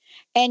this.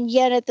 And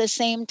yet at the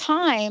same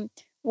time,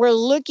 we're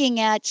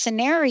looking at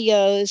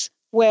scenarios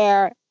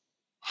where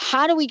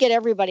how do we get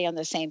everybody on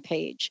the same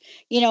page?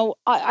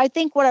 I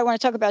think what I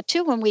want to talk about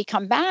too when we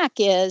come back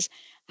is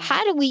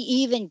how do we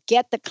even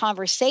get the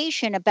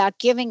conversation about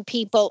giving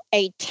people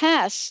a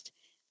test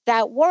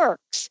that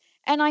works?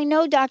 And I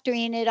know, Dr.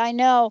 Enid, I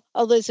know,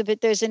 Elizabeth,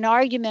 there's an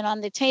argument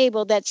on the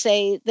table that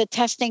say the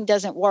testing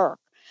doesn't work.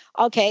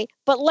 Okay,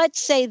 but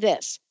let's say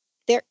this.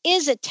 There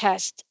is a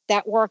test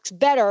that works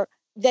better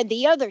than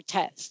the other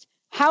test.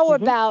 How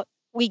about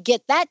we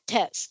get that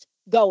test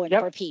going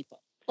for people?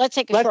 Let's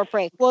take a short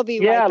break. We'll be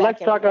right back. Yeah,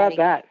 let's talk about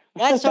that.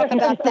 Let's talk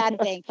about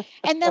that thing.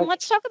 And then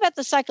let's talk about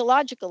the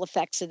psychological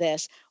effects of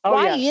this.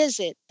 Why is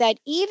it that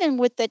even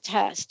with the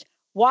test,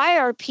 why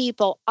are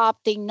people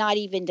opting not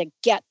even to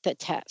get the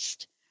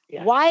test?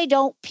 Yeah. Why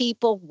don't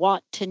people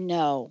want to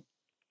know?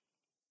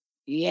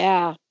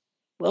 Yeah,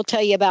 we'll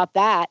tell you about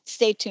that.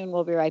 Stay tuned.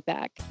 We'll be right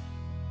back.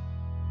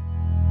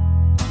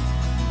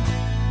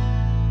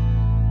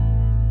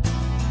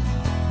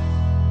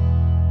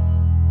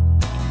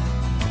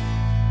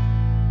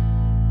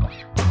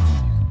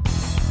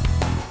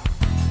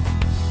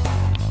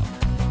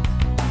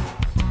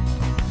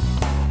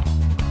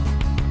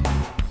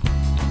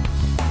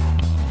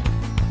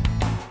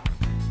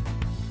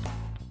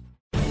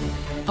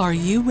 Are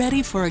you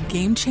ready for a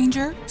game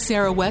changer?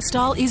 Sarah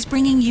Westall is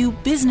bringing you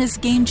Business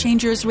Game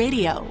Changers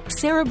Radio.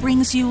 Sarah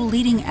brings you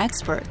leading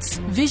experts,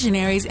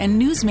 visionaries, and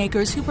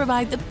newsmakers who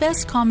provide the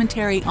best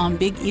commentary on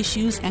big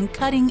issues and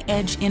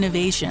cutting-edge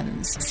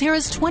innovations.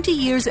 Sarah's 20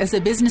 years as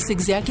a business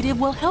executive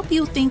will help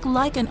you think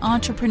like an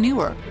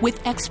entrepreneur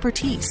with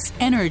expertise,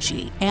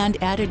 energy, and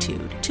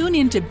attitude. Tune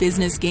in to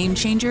Business Game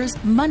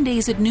Changers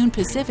Mondays at noon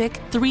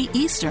Pacific, 3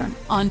 Eastern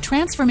on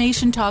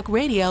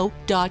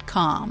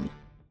TransformationTalkRadio.com.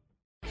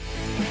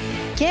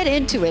 Get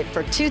into it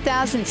for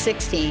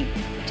 2016.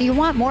 Do you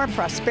want more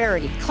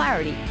prosperity,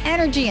 clarity,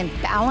 energy, and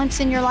balance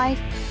in your life?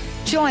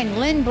 Join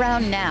Lynn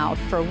Brown now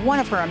for one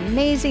of her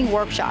amazing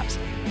workshops,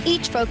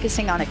 each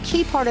focusing on a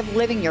key part of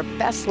living your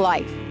best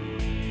life.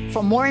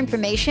 For more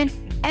information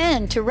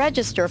and to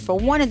register for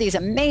one of these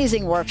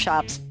amazing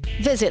workshops,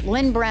 visit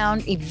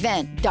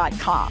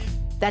lynnbrownevent.com.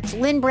 That's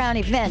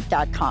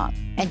lynnbrownevent.com.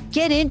 And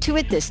get into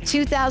it this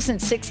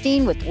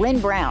 2016 with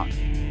Lynn Brown.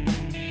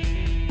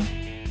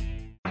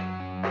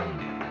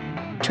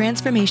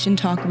 Transformation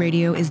Talk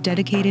Radio is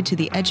dedicated to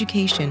the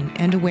education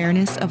and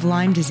awareness of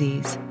Lyme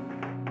disease.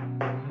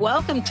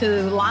 Welcome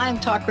to Lyme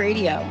Talk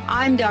Radio.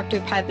 I'm Dr.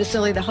 Pat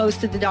Baccili, the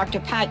host of the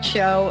Dr. Pat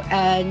Show,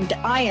 and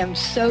I am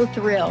so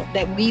thrilled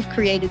that we've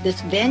created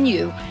this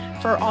venue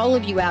for all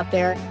of you out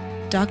there.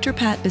 Dr.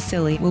 Pat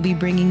Baccili will be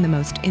bringing the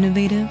most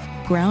innovative,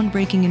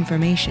 groundbreaking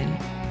information,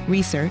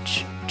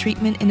 research,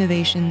 treatment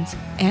innovations,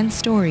 and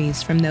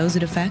stories from those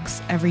it affects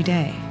every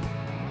day.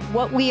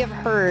 What we have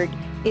heard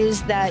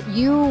is that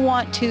you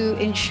want to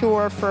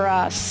ensure for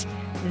us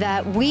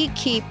that we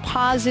keep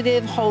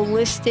positive,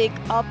 holistic,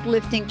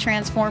 uplifting,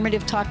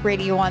 transformative talk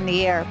radio on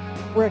the air.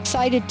 We're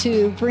excited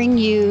to bring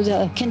you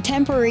the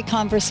contemporary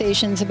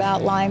conversations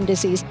about Lyme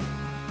disease.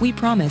 We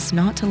promise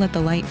not to let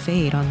the light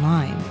fade on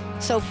Lyme.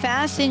 So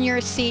fasten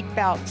your seat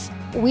belts.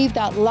 We've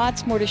got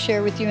lots more to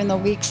share with you in the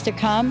weeks to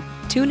come.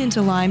 Tune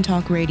into Lyme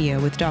Talk Radio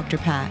with Dr.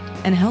 Pat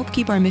and help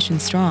keep our mission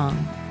strong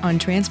on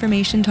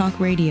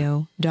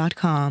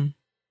TransformationTalkRadio.com.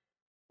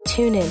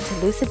 Tune in to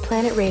Lucid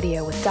Planet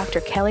Radio with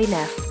Dr. Kelly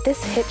Neff.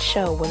 This hit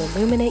show will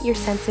illuminate your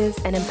senses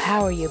and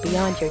empower you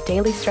beyond your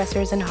daily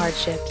stressors and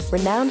hardships.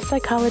 Renowned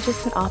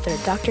psychologist and author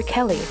Dr.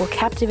 Kelly will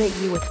captivate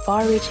you with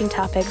far-reaching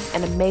topics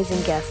and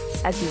amazing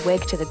guests as you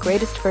wake to the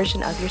greatest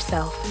version of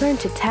yourself. Learn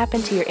to tap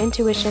into your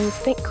intuitions,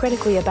 think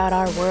critically about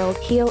our world,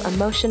 heal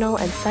emotional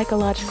and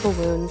psychological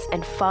wounds,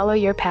 and follow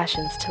your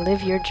passions to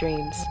live your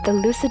dreams. The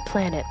Lucid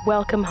Planet.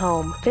 Welcome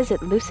home.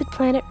 Visit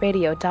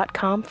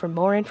lucidplanetradio.com for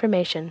more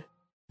information.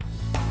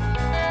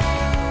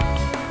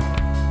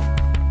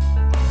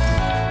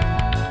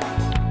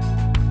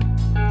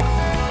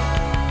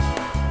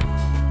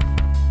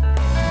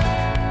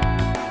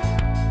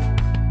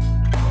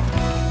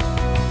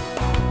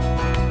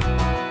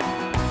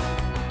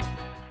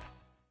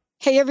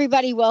 Hey,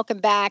 everybody, welcome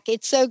back.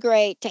 It's so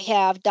great to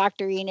have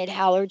Dr. Enid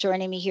Haller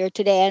joining me here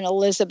today and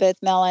Elizabeth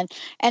Mellon.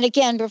 And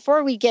again,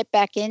 before we get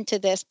back into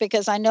this,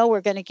 because I know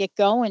we're going to get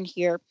going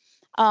here,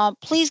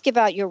 please give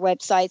out your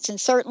websites and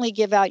certainly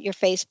give out your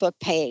Facebook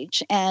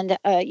page. And,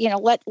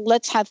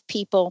 let's have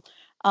people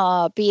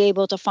be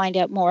able to find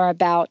out more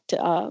about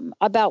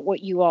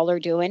what you all are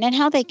doing and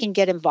how they can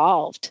get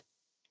involved.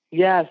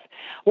 Yes.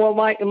 Well,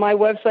 my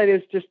website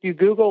is just, you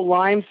Google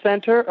Lyme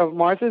Center of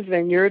Martha's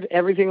Vineyard,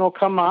 everything will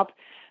come up.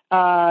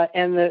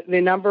 And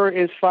the number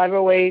is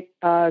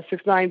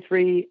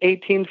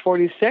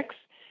 508-693-1846.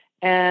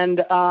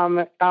 And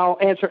I'll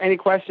answer any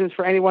questions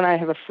for anyone. I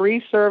have a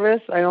free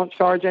service. I don't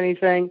charge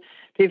anything.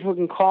 People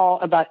can call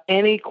about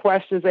any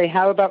questions they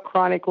have about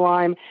chronic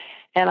Lyme.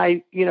 And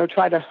I,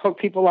 try to hook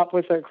people up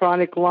with a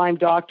chronic Lyme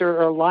doctor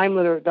or a Lyme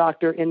literate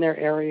doctor in their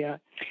area.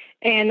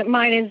 And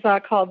mine is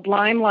called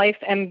Lyme Life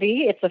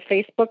MV. It's a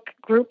Facebook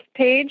group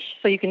page,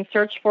 so you can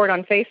search for it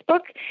on Facebook.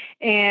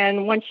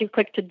 And once you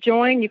click to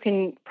join, you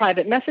can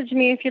private message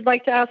me if you'd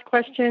like to ask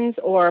questions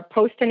or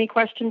post any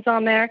questions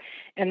on there.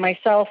 And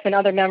myself and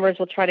other members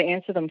will try to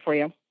answer them for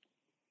you.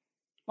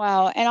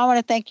 Wow. And I want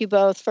to thank you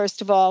both,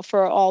 first of all,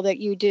 for all that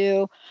you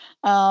do.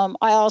 I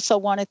also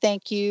want to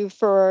thank you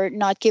for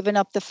not giving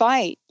up the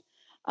fight.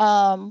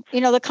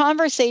 The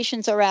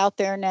conversations are out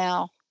there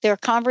now. There are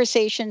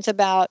conversations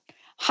about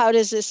how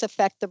does this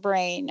affect the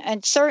brain?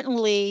 And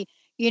certainly,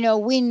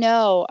 we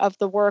know of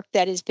the work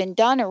that has been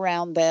done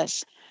around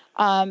this.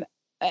 I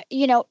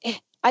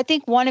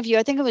think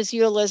it was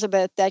you,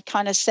 Elizabeth, that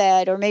kind of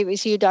said, or maybe it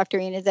was you, Dr.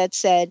 Enid, that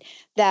said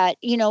that,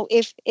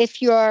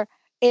 if you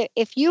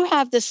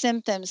have the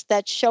symptoms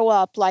that show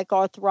up like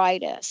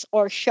arthritis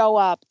or show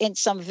up in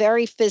some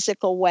very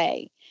physical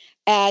way,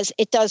 as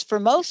it does for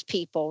most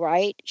people,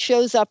 right?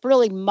 Shows up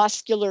really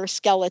muscular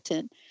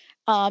skeleton.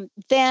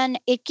 Then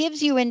it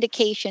gives you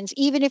indications,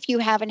 even if you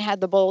haven't had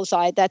the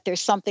bullseye, that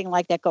there's something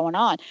like that going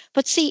on.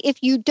 But see,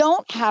 if you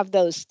don't have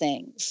those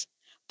things,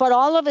 but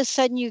all of a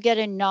sudden you get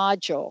a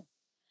nodule,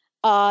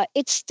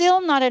 it's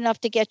still not enough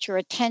to get your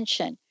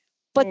attention.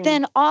 But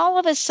then all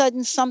of a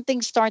sudden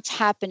something starts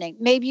happening.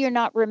 Maybe you're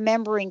not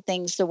remembering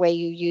things the way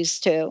you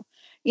used to.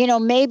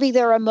 Maybe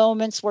there are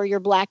moments where you're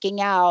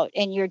blacking out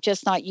and you're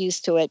just not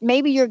used to it.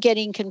 Maybe you're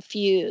getting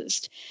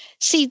confused.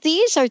 See,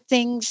 these are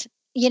things,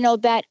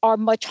 that are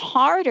much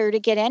harder to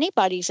get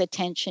anybody's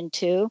attention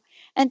to.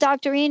 And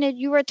Dr. Enid,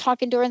 you were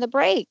talking during the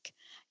break,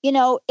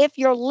 if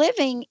you're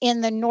living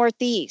in the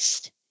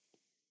Northeast,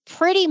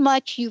 pretty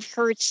much you've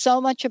heard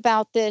so much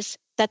about this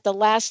that the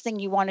last thing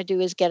you want to do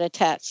is get a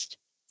test.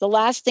 The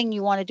last thing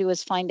you want to do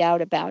is find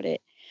out about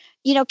it.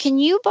 Can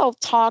you both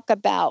talk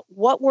about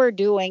what we're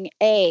doing,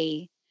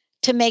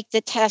 to make the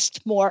test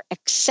more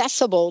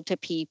accessible to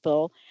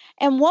people?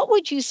 And what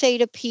would you say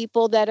to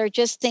people that are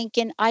just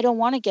thinking, I don't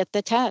want to get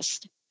the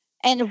test?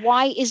 And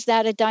why is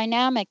that a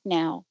dynamic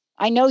now?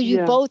 I know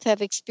you both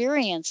have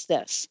experienced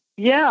this.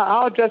 Yeah,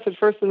 I'll address it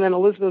first and then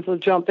Elizabeth will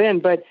jump in.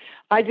 But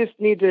I just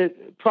need to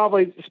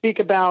probably speak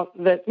about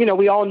that.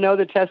 We all know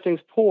the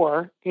testing's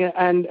poor,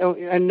 and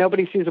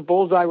nobody sees a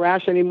bullseye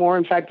rash anymore.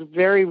 In fact,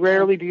 very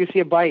rarely do you see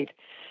a bite.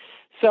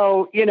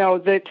 So,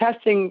 the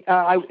testing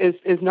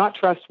is not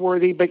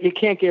trustworthy, but you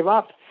can't give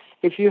up.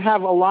 If you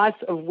have a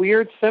lot of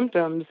weird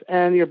symptoms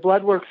and your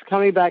blood work's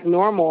coming back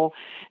normal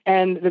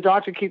and the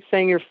doctor keeps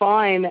saying you're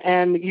fine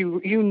and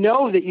you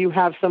know that you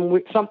have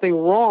something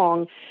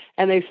wrong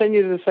and they send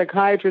you to the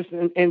psychiatrist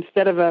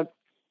instead of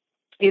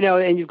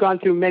and you've gone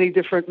through many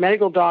different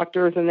medical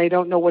doctors and they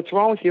don't know what's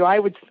wrong with you, I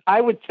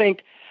would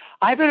think,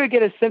 I better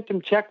get a symptom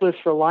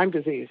checklist for Lyme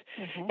disease,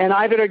 and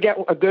I better get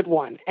a good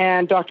one.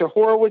 And Dr.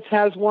 Horowitz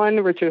has one,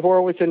 Richard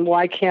Horowitz, and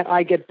Why Can't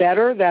I Get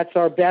Better? That's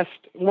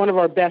one of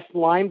our best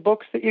Lyme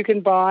books that you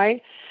can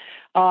buy.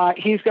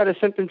 He's got a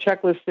symptom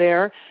checklist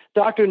there.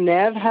 Dr.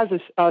 Nev has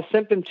a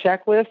symptom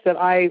checklist that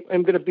I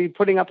am going to be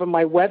putting up on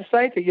my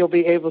website that you'll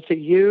be able to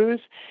use.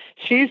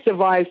 She's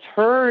devised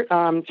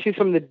she's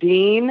from the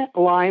Dean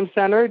Lyme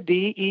Center,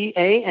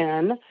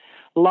 DEAN,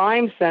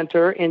 Lyme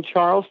Center in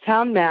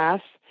Charlestown,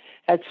 Mass.,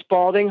 at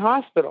Spaulding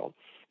Hospital.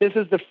 This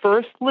is the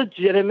first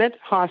legitimate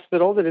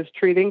hospital that is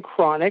treating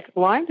chronic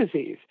Lyme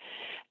disease.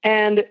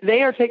 And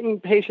they are taking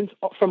patients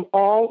from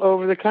all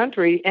over the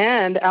country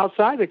and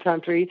outside the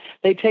country.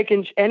 They take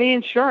any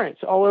insurance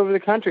all over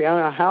the country. I don't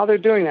know how they're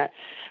doing that,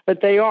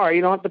 but they are.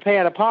 You don't have to pay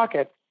out of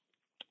pocket.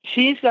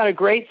 She's got a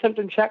great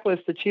symptom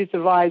checklist that she's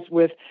devised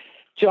with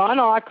John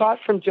Alcott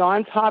from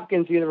Johns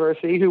Hopkins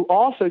University, who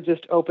also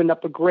just opened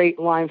up a great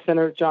Lyme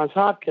Center at Johns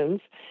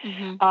Hopkins.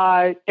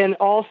 And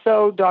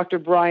also Dr.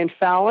 Brian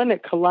Fallon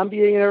at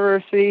Columbia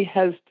University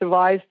has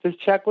devised this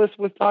checklist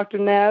with Dr.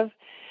 Nev,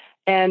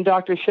 and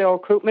Dr. Cheryl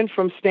Koopman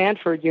from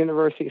Stanford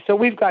University. So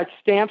we've got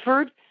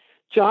Stanford,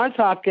 Johns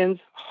Hopkins,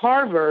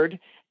 Harvard,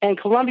 and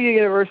Columbia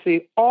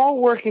University all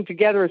working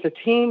together as a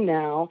team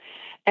now.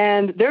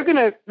 And they're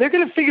gonna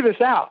figure this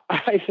out,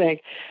 I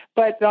think.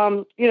 But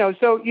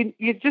so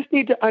you just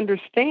need to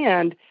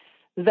understand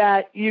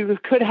that you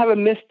could have a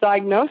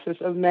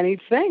misdiagnosis of many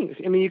things.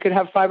 I mean, you could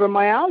have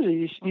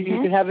fibromyalgia.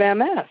 You could have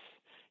MS.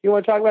 You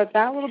want to talk about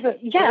that a little bit?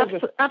 Yeah,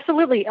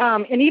 absolutely.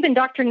 And even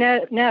Dr.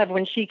 Nev,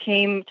 when she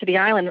came to the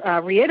island,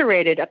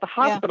 reiterated at the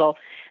hospital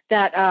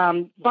that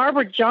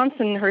Barbara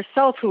Johnson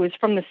herself, who is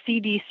from the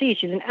CDC,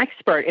 she's an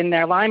expert in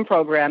their Lyme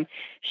program,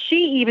 she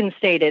even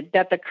stated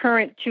that the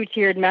current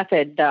two-tiered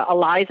method, the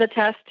ELISA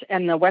test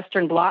and the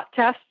Western blot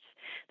tests,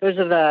 those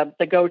are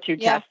the go-to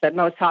tests that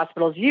most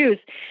hospitals use.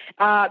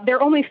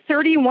 They're only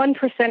 31%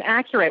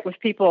 accurate with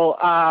people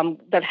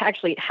that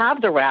actually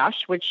have the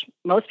rash, which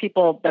most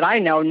people that I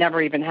know never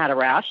even had a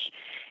rash,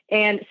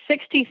 and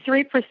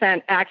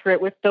 63% accurate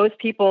with those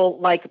people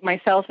like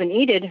myself and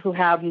Enid who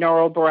have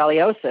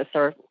neuroborreliosis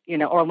or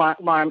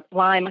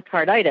Lyme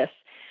carditis,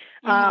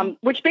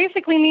 which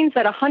basically means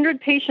that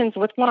 100 patients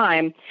with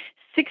Lyme,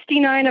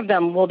 69 of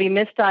them will be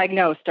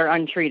misdiagnosed or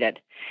untreated.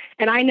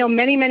 And I know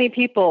many, many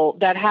people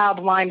that have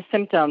Lyme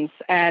symptoms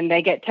and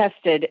they get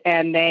tested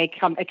and it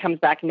comes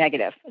back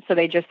negative. So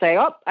they just say,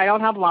 oh, I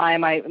don't have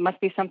Lyme. It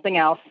must be something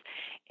else.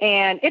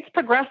 And it's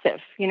progressive.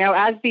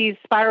 As these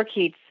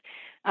spirochetes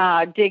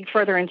dig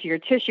further into your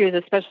tissues,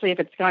 especially if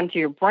it's gone to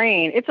your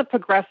brain, it's a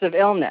progressive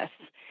illness.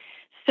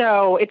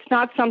 So it's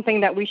not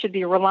something that we should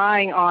be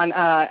relying on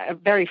a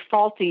very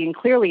faulty and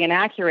clearly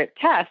inaccurate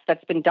test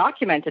that's been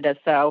documented as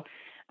so.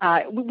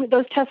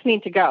 Those tests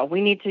need to go. We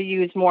need to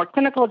use more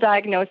clinical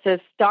diagnosis.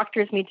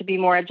 Doctors need to be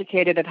more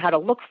educated at how to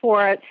look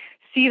for it,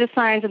 see the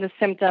signs and the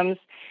symptoms.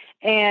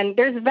 And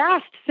there's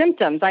vast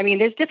symptoms. I mean,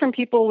 there's different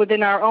people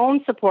within our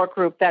own support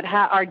group that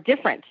are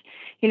different.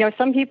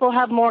 Some people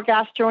have more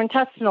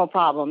gastrointestinal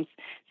problems.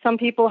 Some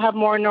people have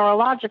more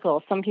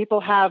neurological. Some people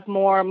have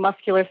more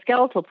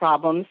musculoskeletal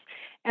problems.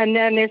 And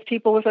then there's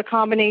people with a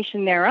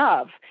combination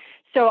thereof.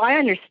 So I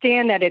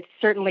understand that it's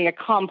certainly a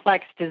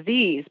complex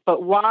disease,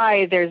 but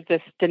why there's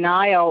this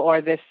denial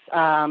or this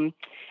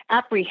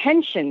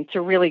apprehension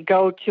to really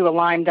go to a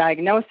Lyme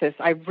diagnosis,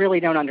 I really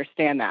don't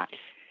understand that.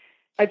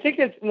 I think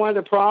it's one of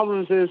the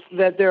problems is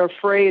that they're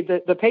afraid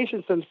that the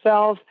patients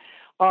themselves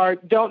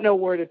don't know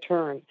where to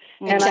turn.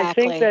 Exactly. And I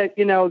think that,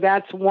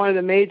 that's one of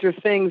the major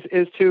things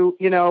is to,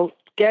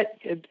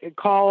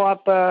 call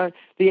up the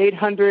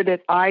 800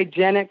 at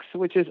IGENX,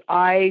 which is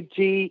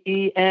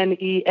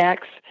IGENEX.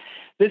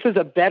 This is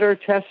a better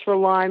test for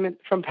Lyme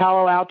from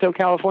Palo Alto,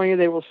 California.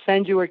 They will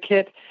send you a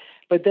kit,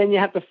 but then you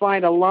have to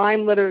find a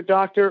Lyme literate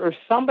doctor or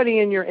somebody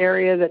in your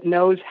area that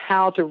knows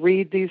how to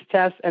read these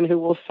tests and who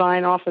will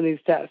sign off on these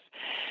tests.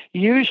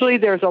 Usually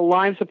there's a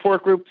Lyme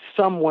support group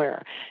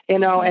somewhere,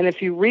 and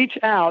if you reach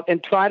out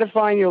and try to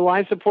find your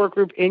Lyme support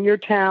group in your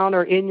town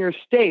or in your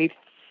state,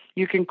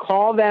 you can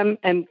call them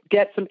and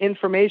get some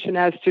information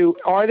as to,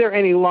 are there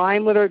any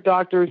Lyme literate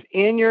doctors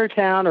in your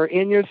town or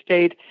in your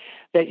state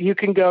that you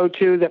can go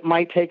to that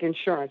might take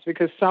insurance,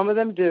 because some of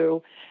them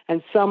do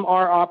and some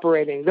are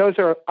operating. Those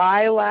are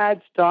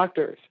ILADS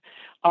doctors,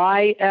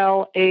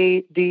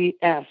 ILADS,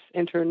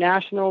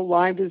 International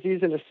Lyme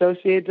Disease and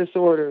Associated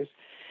Disorders.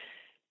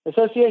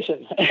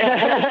 Associated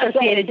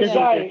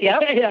diseases,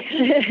 yep. Yeah.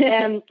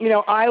 And,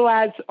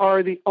 ILADS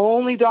are the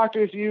only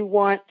doctors you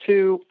want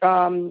to,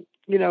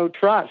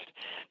 trust,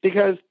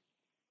 because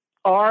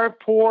our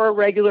poor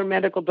regular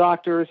medical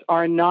doctors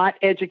are not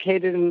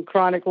educated in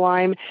chronic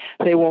Lyme.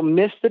 They will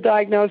miss the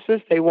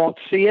diagnosis. They won't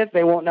see it.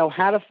 They won't know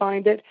how to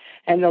find it,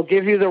 and they'll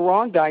give you the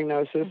wrong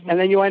diagnosis. And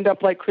then you end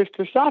up like Chris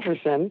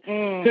Christopherson,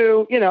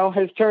 who,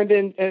 has turned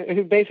in,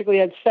 who basically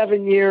had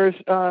 7 years,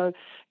 of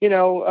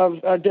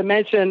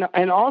dementia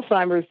and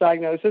Alzheimer's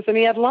diagnosis, and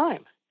he had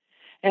Lyme.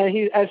 And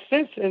he has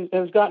since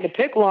gotten a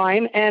PICC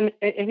line, and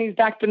he's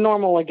back to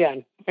normal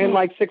again in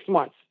like 6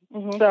 months.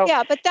 So,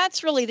 yeah, but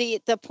that's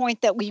really the point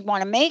that we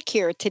want to make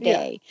here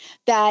today,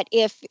 that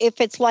if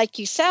it's like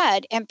you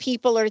said, and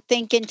people are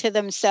thinking to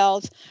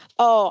themselves,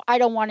 oh, I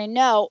don't want to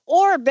know,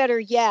 or better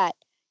yet,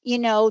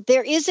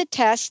 there is a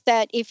test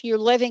that if you're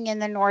living in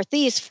the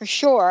Northeast, for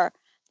sure,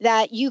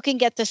 that you can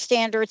get the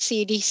standard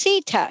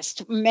CDC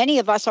test. Many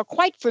of us are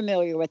quite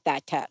familiar with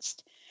that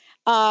test.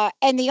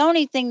 And the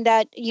only thing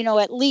that,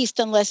 at least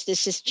unless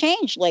this has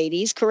changed,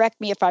 ladies, correct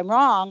me if I'm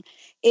wrong,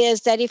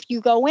 is that if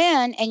you go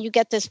in and you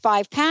get this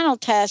 5-panel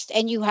test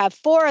and you have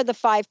 4 of the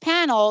 5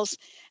 panels,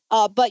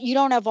 but you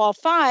don't have all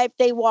 5,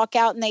 they walk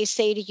out and they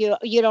say to you,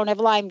 you don't have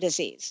Lyme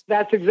disease.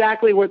 That's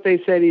exactly what they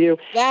say to you.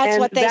 That's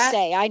what they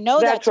say. I know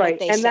that's right. What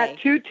they say. And that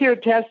 2-tier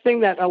testing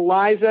that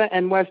Eliza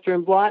and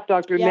Western Blot,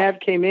 Dr. Nev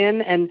came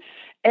in and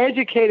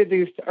educated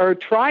these, or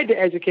tried to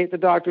educate the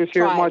doctors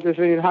here at Martha's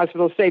Vineyard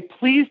Hospital, say,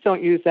 please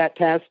don't use that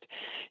test.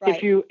 Right.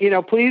 If you,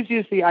 please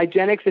use the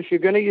IGeneX if you're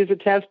going to use a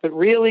test, but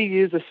really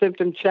use a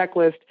symptom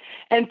checklist.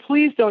 And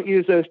please don't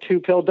use those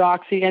 2-pill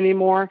doxy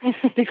anymore,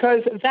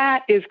 because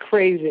that is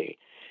crazy.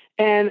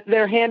 And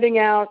they're handing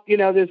out, these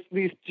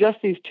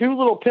 2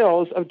 little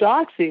pills of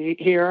doxy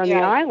here on the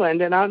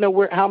island. And I don't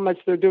know how much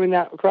they're doing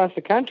that across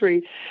the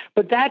country,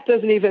 but that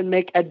doesn't even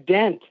make a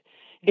dent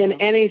in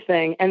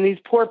anything. And these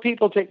poor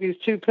people take these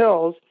 2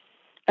 pills,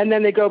 and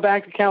then they go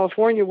back to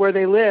California where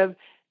they live,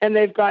 and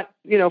they've got,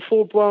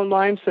 full-blown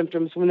Lyme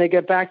symptoms when they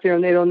get back there,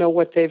 and they don't know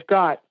what they've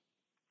got.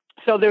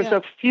 So there's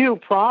a few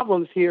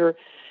problems here,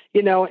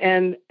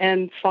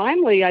 and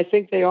finally, I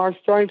think they are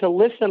starting to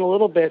listen a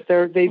little bit.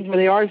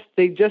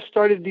 They just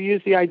started to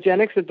use the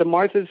IGeneX at the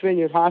Martha's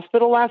Vineyard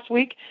Hospital last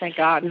week. Thank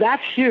God.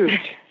 That's huge.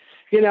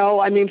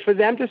 For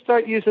them to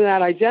start using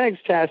that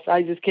IGeneX test,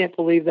 I just can't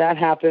believe that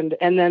happened.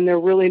 And then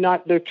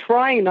they're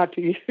trying not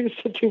to use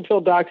the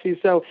 2-pill doxy.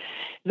 So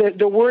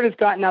the word has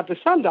gotten out to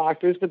some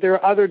doctors, but there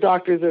are other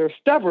doctors that are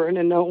stubborn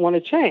and don't want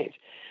to change.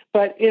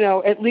 But,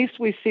 at least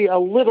we see a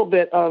little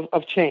bit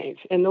of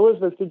change. And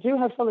Elizabeth, did you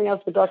have something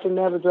else that Dr.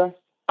 Nev addressed?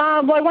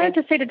 Well, I wanted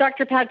to say to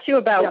Dr. Pat, too,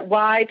 about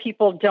why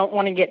people don't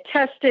want to get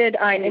tested.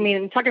 I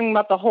mean, talking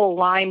about the whole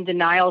Lyme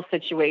denial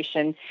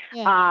situation,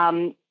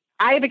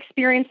 I have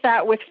experienced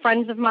that with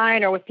friends of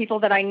mine or with people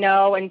that I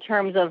know in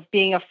terms of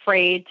being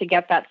afraid to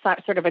get that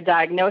sort of a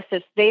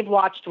diagnosis. They've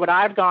watched what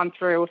I've gone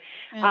through.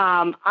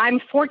 I'm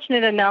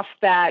fortunate enough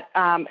that,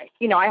 I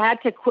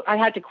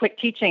had to quit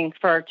teaching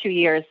for 2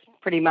 years,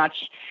 pretty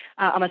much.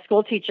 I'm a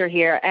school teacher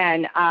here,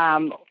 and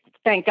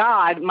thank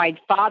God my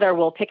father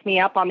will pick me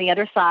up on the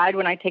other side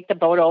when I take the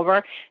boat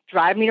over,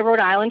 drive me to Rhode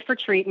Island for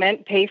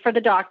treatment, pay for the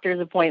doctor's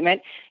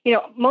appointment.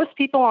 Most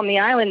people on the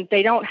island,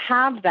 they don't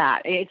have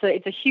that.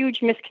 It's a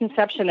huge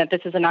misconception that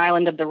this is an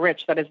island of the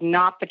rich. That is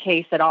not the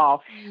case at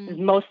all. It's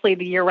mostly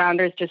the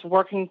year-rounders, just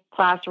working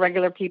class,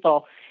 regular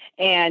people.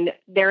 And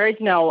there is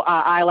no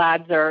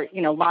ILADS or,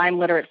 Lyme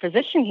literate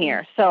physician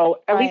here. So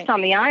at least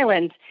on the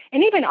island,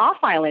 and even off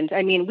island,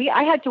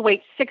 I had to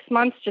wait 6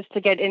 months just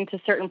to get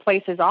into certain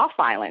places off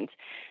island.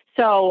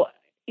 So,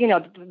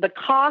 the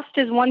cost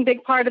is one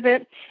big part of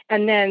it.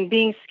 And then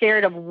being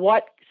scared of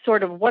what's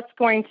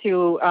going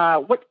to,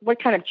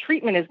 what kind of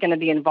treatment is going to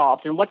be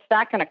involved and what's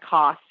that going to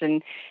cost.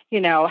 And,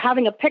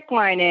 having a PICC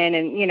line in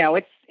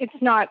and,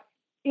 it's not,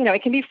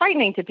 it can be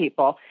frightening to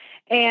people.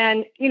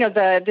 And,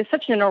 there's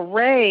such an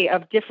array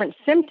of different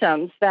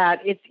symptoms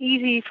that it's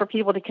easy for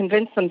people to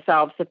convince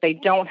themselves that they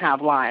don't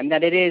have Lyme,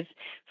 that it is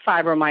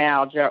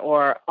fibromyalgia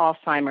or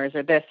Alzheimer's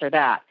or this or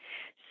that.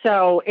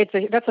 So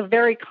that's a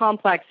very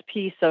complex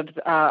piece of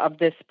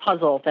this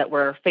puzzle that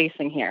we're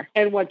facing here.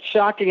 And what's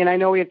shocking, and I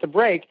know we have to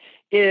break,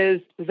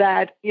 is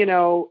that,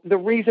 the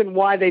reason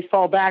why they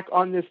fall back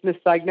on this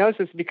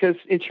misdiagnosis because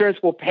insurance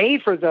will pay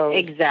for those.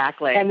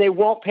 Exactly. And they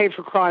won't pay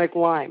for chronic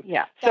Lyme.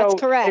 Yeah. That's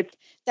correct.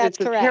 That's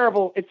correct.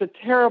 It's a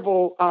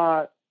terrible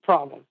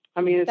problem.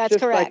 I mean, it's That's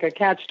just correct. like a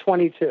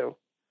catch-22.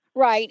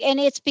 Right. And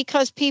it's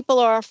because people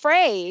are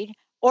afraid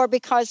or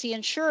because the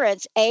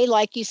insurance,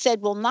 like you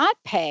said, will not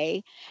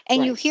pay.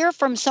 And you hear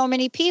from so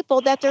many people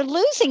that they're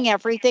losing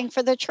everything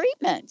for the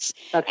treatments.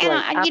 That's and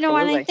right.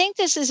 and I think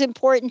this is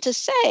important to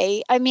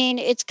say. I mean,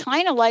 it's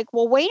kind of like,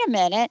 well, wait a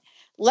minute,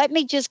 let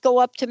me just go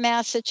up to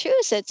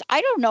Massachusetts.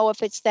 I don't know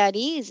if it's that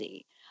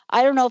easy.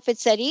 I don't know if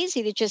it's that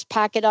easy to just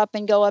pack it up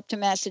and go up to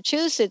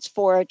Massachusetts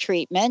for a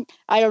treatment.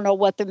 I don't know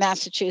what the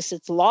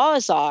Massachusetts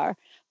laws are,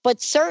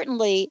 but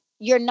certainly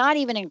you're not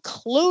even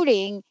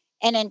including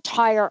an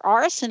entire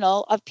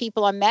arsenal of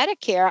people on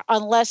Medicare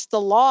unless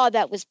the law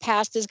that was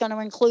passed is going to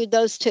include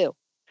those too.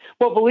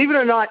 Well, believe it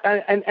or not,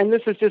 and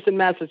this is just in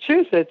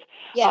Massachusetts,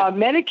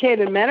 Medicaid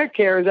and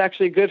Medicare is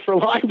actually good for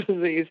Lyme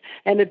disease,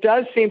 and it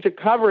does seem to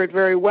cover it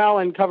very well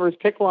and covers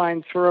PICC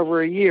lines for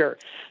over a year.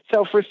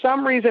 So for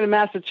some reason in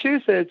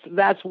Massachusetts,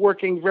 that's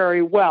working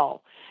very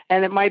well.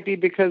 And it might be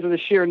because of the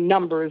sheer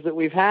numbers that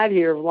we've had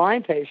here of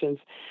Lyme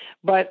patients.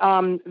 But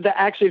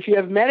actually, if you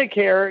have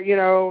Medicare,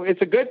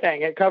 it's a good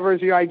thing. It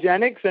covers your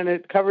hygienics and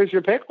it covers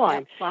your PICC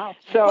line. Wow.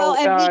 So,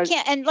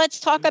 and let's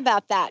talk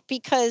about that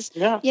because,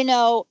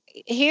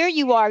 here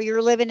you are,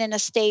 you're living in a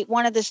state,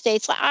 one of the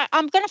states.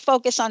 I'm going to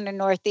focus on the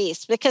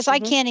Northeast because I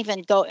can't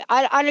even go,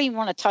 I don't even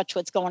want to touch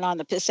what's going on in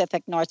the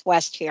Pacific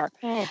Northwest here.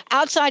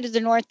 Outside of the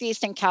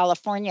Northeast and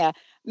California,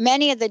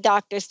 many of the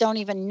doctors don't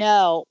even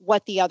know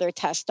what the other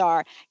tests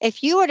are.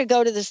 If you were to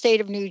go to the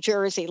state of New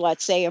Jersey,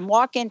 let's say, and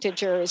walk into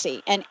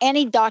Jersey, and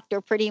any doctor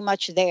pretty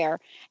much there,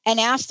 and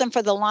ask them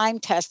for the Lyme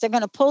test, they're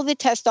going to pull the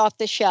test off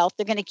the shelf.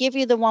 They're going to give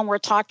you the one we're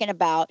talking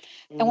about.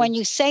 And when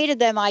you say to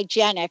them,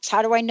 IGeneX,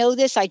 how do I know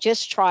this? I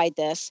just tried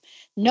this.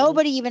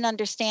 Nobody even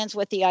understands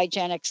what the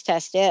IGeneX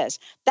test is.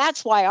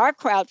 That's why our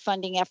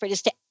crowdfunding effort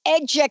is to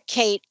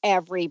educate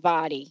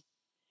everybody.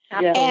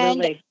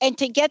 And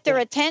to get their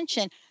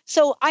attention.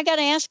 So I got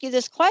to ask you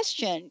this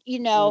question,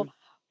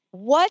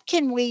 what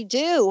can we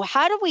do?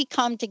 How do we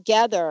come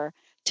together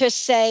to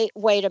say,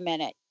 wait a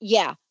minute,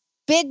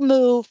 big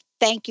move.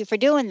 Thank you for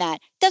doing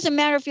that. Doesn't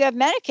matter if you have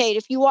Medicaid.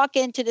 If you walk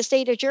into the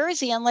state of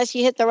Jersey, unless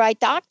you hit the right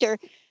doctor,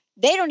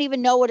 they don't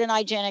even know what an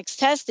IGeneX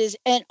test is.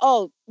 And,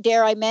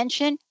 dare I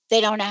mention, they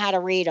don't know how to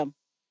read them.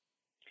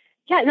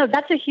 Yeah, no,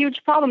 that's a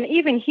huge problem.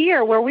 Even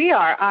here where we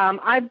are,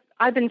 I've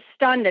been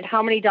stunned at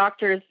how many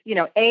doctors,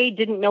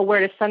 didn't know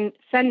where to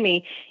send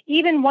me.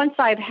 Even once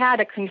I've had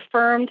a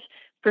confirmed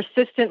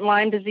persistent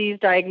Lyme disease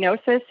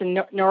diagnosis and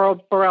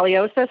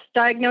neuroborreliosis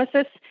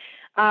diagnosis,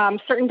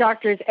 certain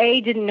doctors,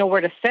 didn't know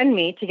where to send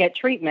me to get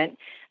treatment.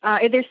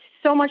 There's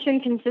so much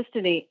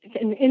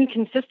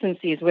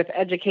inconsistencies with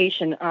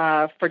education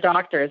for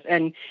doctors.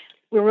 And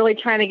we're really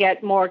trying to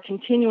get more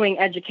continuing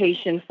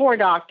education for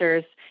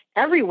doctors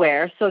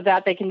everywhere so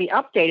that they can be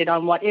updated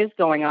on what is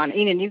going on.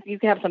 Enid, you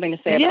can have something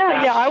to say about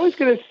that. Yeah, I was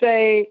going to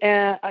say,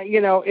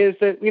 is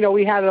that,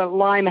 we had a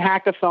Lyme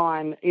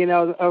hackathon,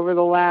 over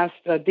the last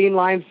Dean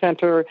Lyme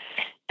Center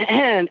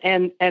and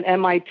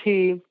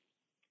MIT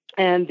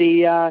and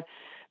the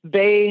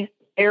Bay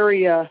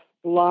Area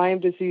Lyme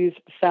Disease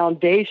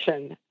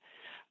Foundation.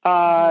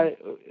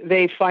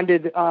 They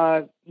funded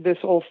this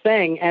whole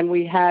thing, and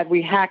we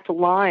hacked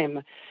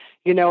Lyme,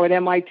 at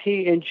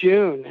MIT in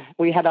June.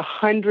 We had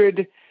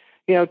 100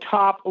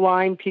 top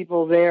Lyme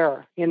people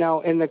there, in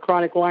the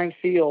chronic Lyme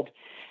field.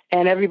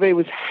 And everybody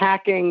was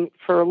hacking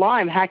for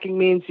Lyme. Hacking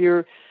means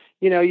you're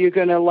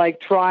going to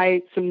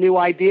try some new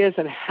ideas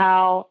and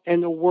how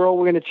in the world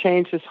we're going to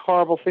change this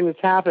horrible thing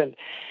that's happened.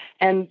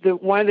 And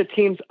one of the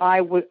teams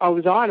I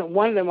was on,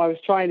 one of them I was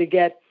trying to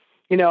get,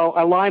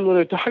 a Lyme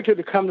litter doctor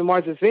to come to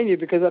Martha's Vineyard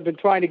because I've been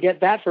trying to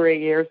get that for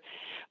 8 years.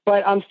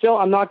 But I'm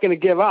not going to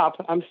give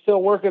up. I'm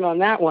still working on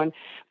that one.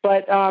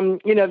 But,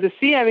 the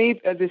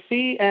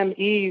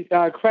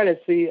CME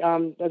credits,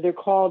 they're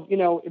called,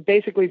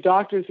 basically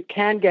doctors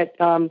can get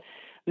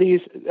these,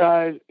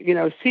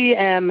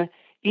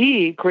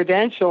 CME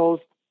credentials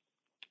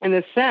in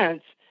the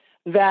sense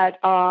that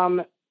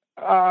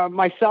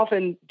myself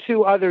and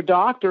two other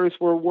doctors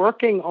were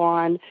working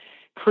on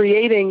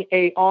creating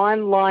a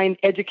online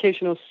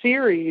educational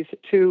series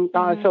to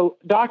so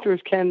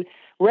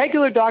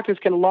regular doctors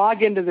can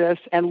log into this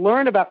and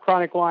learn about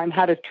chronic Lyme,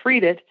 how to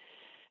treat it,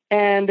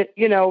 and,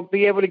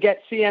 be able to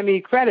get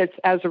CME credits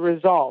as a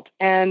result.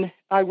 And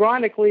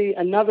ironically,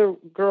 another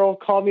girl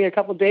called me a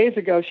couple of days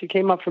ago. She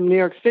came up from New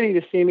York City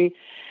to see me.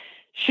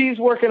 She's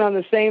working on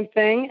the same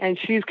thing, and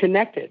she's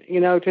connected,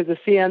 to the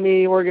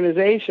CME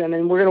organization,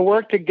 and we're going to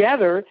work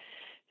together.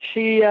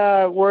 She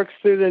works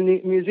through the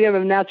Museum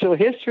of Natural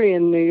History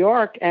in New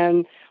York,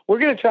 and we're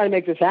going to try to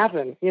make this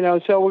happen,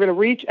 so we're going to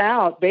reach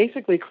out,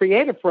 basically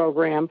create a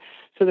program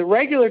so that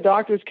regular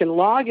doctors can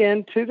log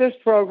in to this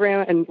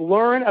program and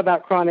learn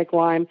about chronic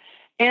Lyme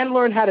and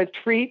learn how to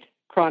treat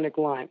chronic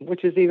Lyme,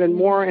 which is even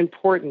more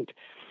important.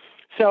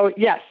 So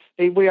yes,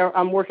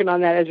 I'm working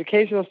on that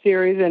educational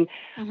series, and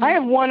I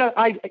have one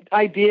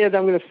idea that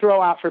I'm going to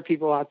throw out for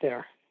people out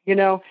there. You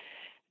know,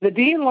 the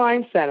Dean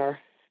Lyme Center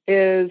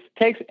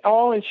takes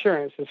all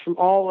insurances from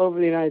all over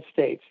the United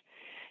States,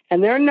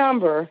 and their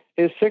number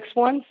is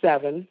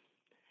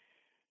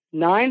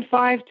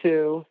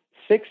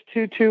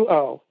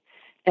 617-952-6220.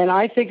 And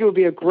I think it would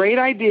be a great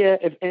idea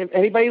if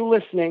anybody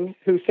listening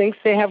who thinks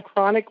they have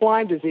chronic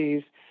Lyme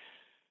disease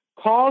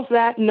calls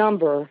that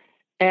number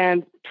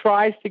and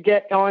tries to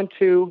get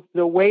onto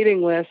the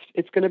waiting list.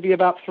 It's going to be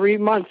about 3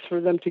 months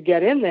for them to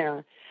get in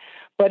there.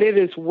 But it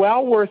is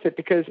well worth it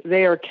because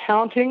they are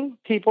counting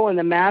people in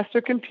the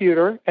master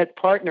computer at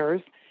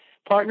Partners.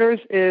 Partners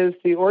is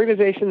the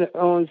organization that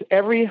owns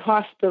every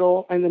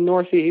hospital in the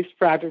Northeast,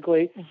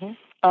 practically.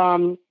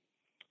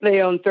 They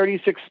own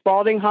 36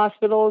 Spaulding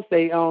hospitals.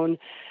 They own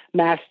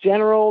Mass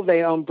General.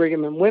 They own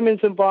Brigham and Women's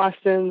in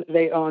Boston.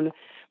 They own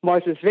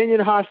Martha's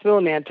Vineyard Hospital,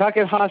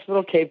 Nantucket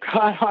Hospital, Cape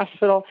Cod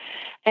Hospital.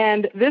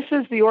 And this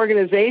is the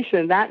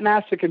organization, that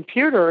master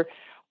computer,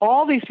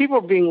 all these people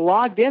are being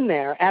logged in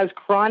there as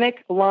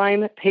chronic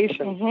Lyme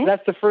patients.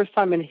 That's the first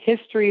time in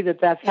history that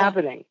that's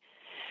happening.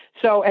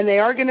 So, and they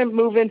are going to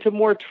move into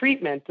more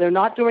treatment. They're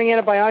not doing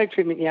antibiotic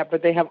treatment yet,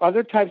 but they have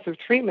other types of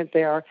treatment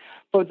there.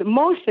 But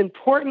most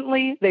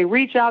importantly, they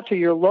reach out to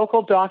your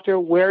local doctor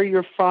where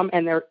you're from,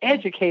 and they're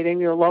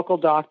educating your local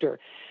doctor.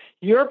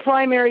 Your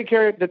primary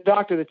care, the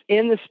doctor that's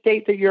in the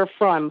state that you're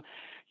from,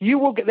 they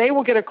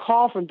will get a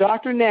call from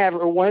Dr. Nev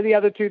or one of the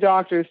other two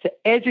doctors to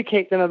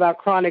educate them about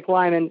chronic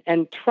Lyme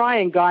and try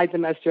and guide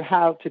them as to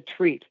how to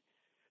treat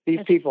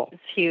these people.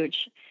 It's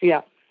huge.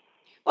 Yeah.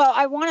 Well,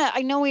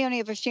 I know we only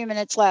have a few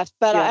minutes left,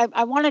 but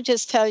I want to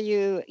just tell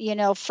you,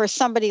 for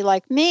somebody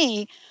like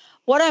me,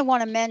 what I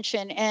want to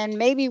mention, and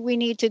maybe we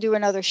need to do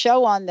another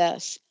show on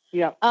this.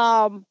 Yeah.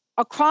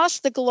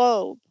 Across the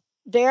globe,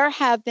 there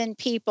have been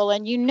people,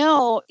 and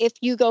if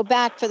you go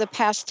back for the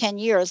past 10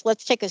 years,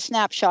 let's take a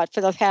snapshot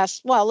for the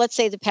past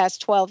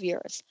 12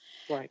 years.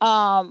 Right.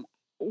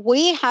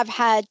 We have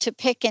had to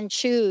pick and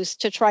choose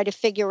to try to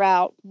figure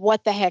out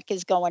what the heck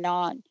is going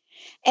on.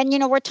 And,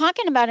 we're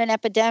talking about an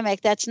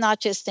epidemic that's not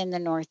just in the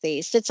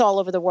Northeast, it's all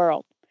over the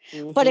world.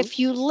 But if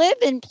you live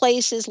in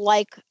places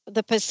like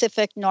the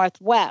Pacific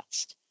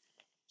Northwest,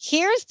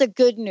 here's the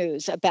good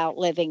news about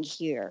living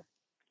here.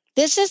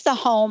 This is the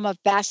home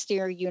of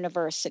Baccili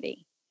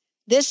University.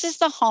 This is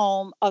the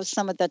home of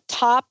some of the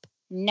top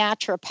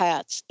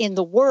naturopaths in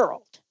the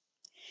world.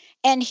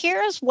 And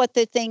here's what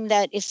the thing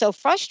that is so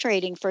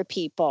frustrating for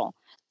people.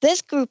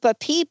 This group of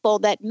people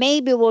that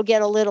maybe will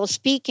get a little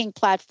speaking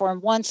platform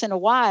once in a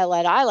while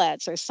at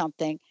ILADS or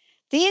something,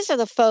 these are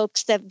the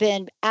folks that have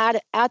been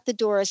at the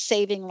door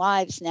saving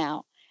lives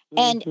now.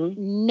 And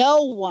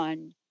no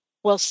one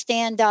will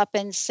stand up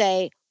and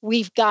say,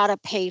 we've got to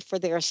pay for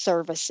their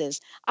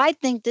services. I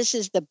think this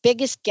is the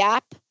biggest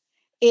gap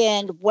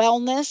in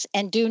wellness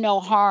and do no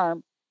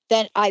harm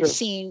that I've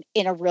seen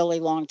in a really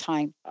long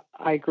time.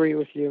 I agree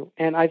with you.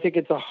 And I think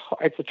it's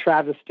a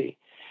travesty.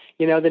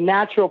 The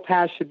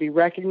naturopath should be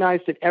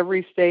recognized at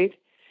every state.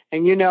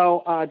 And,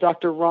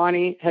 Dr.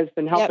 Ronnie has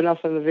been helping us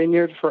in the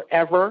Vineyard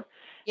forever.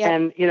 Yep.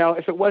 And,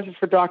 if it wasn't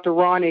for Dr.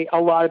 Ronnie,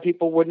 a lot of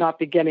people would not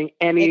be getting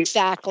any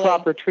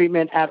proper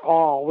treatment at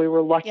all. We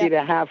were lucky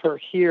to have her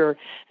here,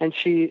 and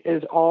she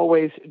is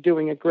always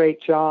doing a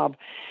great job.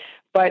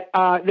 But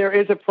there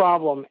is a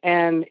problem,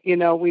 and,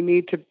 we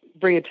need to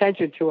bring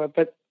attention to it.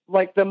 But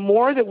the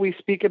more that we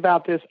speak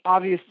about this,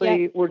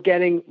 obviously we're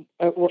getting,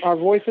 our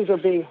voices are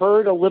being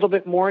heard a little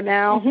bit more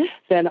now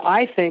than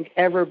I think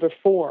ever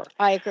before.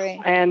 I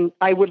agree. And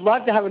I would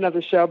love to have another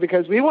show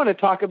because we want to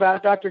talk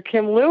about Dr.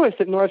 Kim Lewis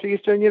at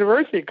Northeastern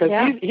University because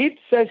he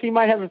says he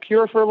might have a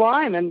cure for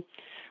Lyme. And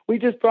we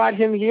just brought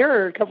him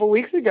here a couple of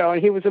weeks ago,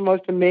 and he was the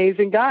most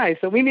amazing guy.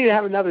 So we need to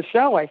have another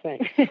show, I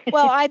think.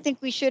 Well, I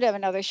think we should have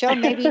another show.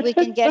 Maybe we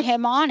can get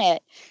him on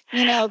it,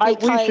 because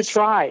we should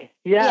try.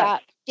 Yeah,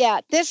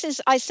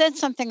 I said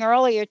something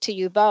earlier to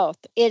you both.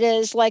 It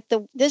is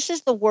this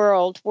is the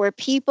world where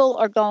people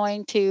are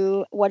going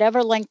to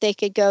whatever length they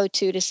could go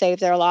to save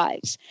their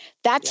lives.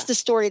 That's the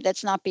story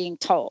that's not being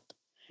told.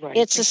 Right,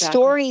 it's a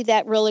story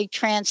that really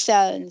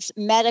transcends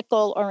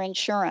medical or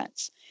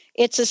insurance.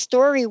 It's a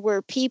story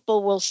where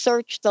people will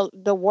search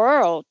the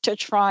world to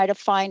try to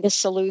find a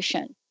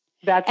solution.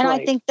 And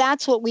I think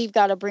that's what we've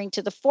got to bring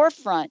to the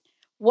forefront.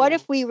 What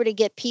if we were to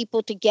get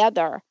people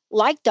together,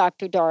 like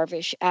Dr.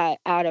 Darvish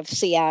out of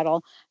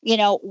Seattle?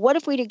 What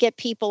if we to get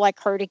people like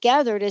her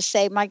together to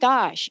say, my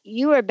gosh,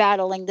 you are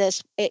battling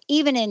this,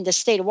 even in the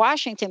state of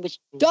Washington, which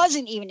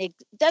doesn't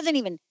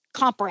even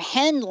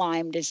comprehend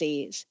Lyme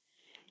disease,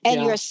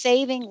 and you're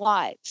saving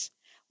lives.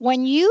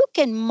 When you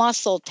can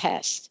muscle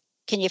test,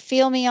 can you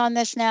feel me on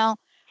this now?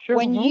 Sure.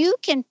 When you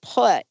can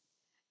put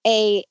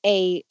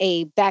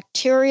a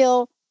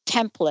bacterial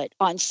template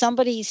on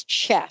somebody's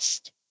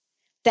chest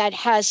that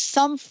has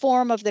some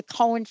form of the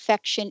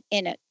co-infection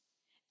in it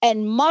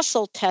and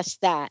muscle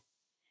test that,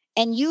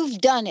 and you've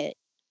done it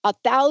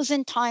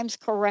 1,000 times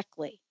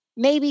correctly,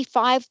 maybe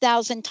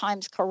 5,000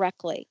 times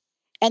correctly,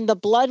 and the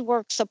blood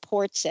work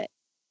supports it,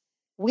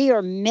 we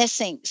are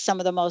missing some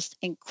of the most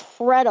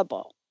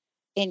incredible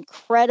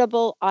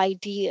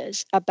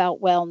ideas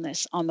about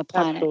wellness on the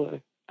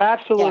planet.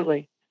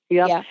 Absolutely.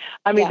 Yeah.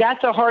 I mean,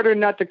 that's a harder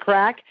nut to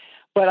crack,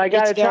 but I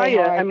got to tell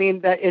you, I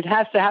mean, that it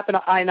has to happen.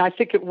 And I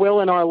think it will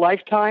in our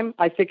lifetime.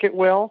 I think it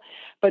will.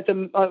 But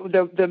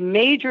the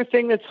major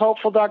thing that's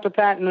hopeful, Dr.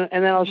 Pat, and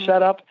then I'll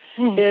shut up,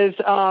 is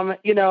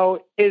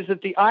that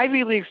the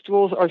Ivy League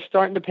schools are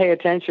starting to pay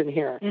attention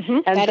here.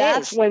 And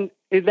that's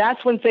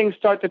when things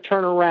start to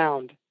turn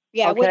around.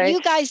 Yeah, what you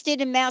guys did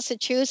in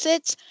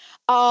Massachusetts,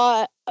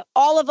 all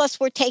of us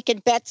were taking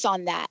bets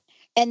on that.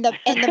 And the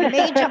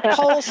major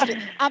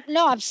pollsters,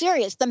 I'm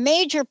serious, the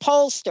major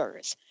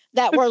pollsters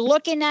that were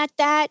looking at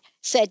that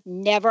said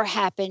never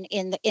happened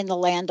in the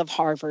land of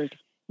Harvard.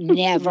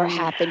 Never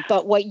happened.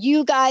 But what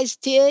you guys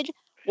did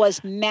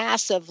was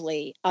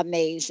massively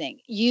amazing.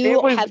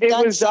 You have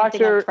done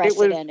something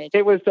unprecedented.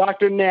 It was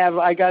Dr. Nev,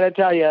 I got to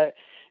tell you.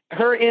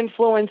 Her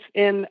influence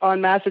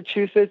on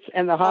Massachusetts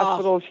and the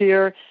hospitals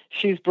here,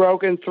 she's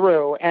broken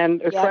through,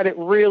 and the credit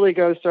really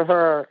goes to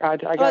her.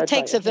 It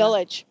takes a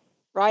village,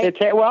 right?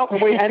 We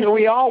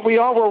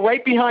all were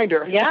right behind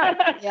her.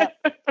 Yeah.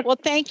 Well,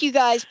 thank you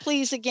guys.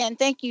 Please, again,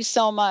 thank you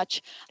so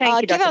much.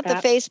 Thank you, give Dr. out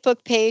Pat. the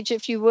Facebook page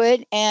if you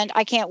would, and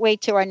I can't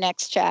wait to our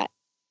next chat.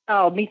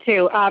 Oh, me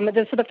too. So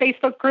the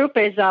Facebook group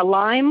is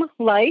Lyme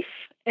Life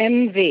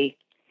MV.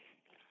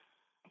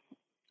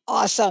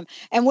 Awesome.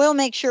 And we'll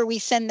make sure we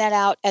send that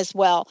out as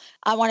well.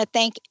 I want to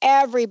thank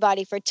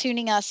everybody for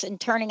tuning us and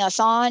turning us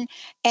on.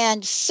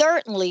 And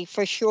certainly,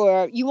 for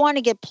sure, you want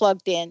to get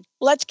plugged in.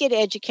 Let's get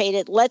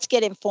educated. Let's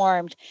get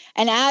informed.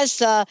 And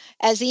as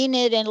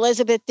Enid and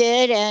Elizabeth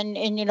did,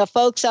 and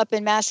folks up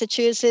in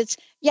Massachusetts,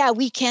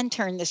 we can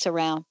turn this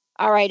around.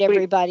 All right,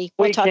 everybody.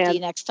 We'll talk to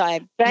you next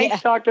time.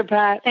 Thanks, Dr.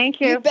 Pat.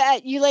 Thank you. You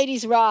bet. You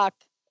ladies rock.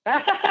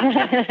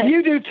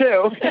 You do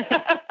too.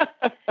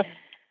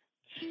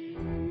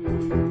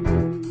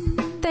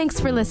 Thanks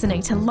for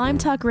listening to Lyme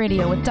Talk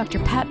Radio with Dr.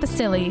 Pat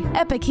Baccili,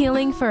 Epic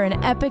Healing for an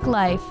Epic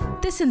Life.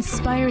 This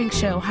inspiring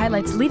show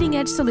highlights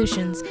leading-edge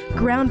solutions,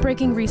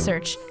 groundbreaking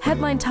research,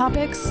 headline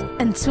topics,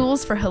 and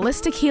tools for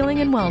holistic healing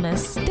and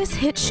wellness. This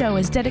hit show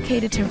is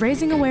dedicated to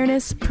raising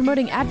awareness,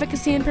 promoting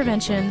advocacy and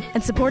prevention,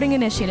 and supporting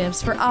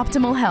initiatives for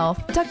optimal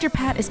health. Dr.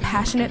 Pat is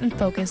passionate and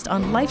focused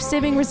on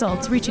life-saving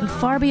results reaching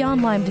far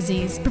beyond Lyme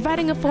disease,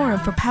 providing a forum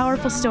for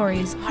powerful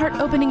stories,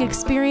 heart-opening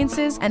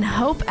experiences, and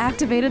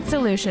hope-activated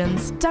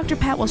solutions. Dr.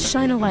 Pat will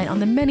shine a light on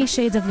the many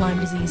shades of Lyme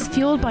disease,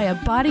 fueled by a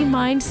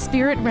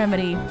body-mind-spirit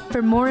remedy.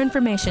 For more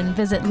information,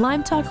 visit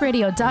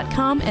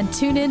LymeTalkRadio.com and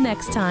tune in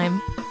next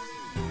time.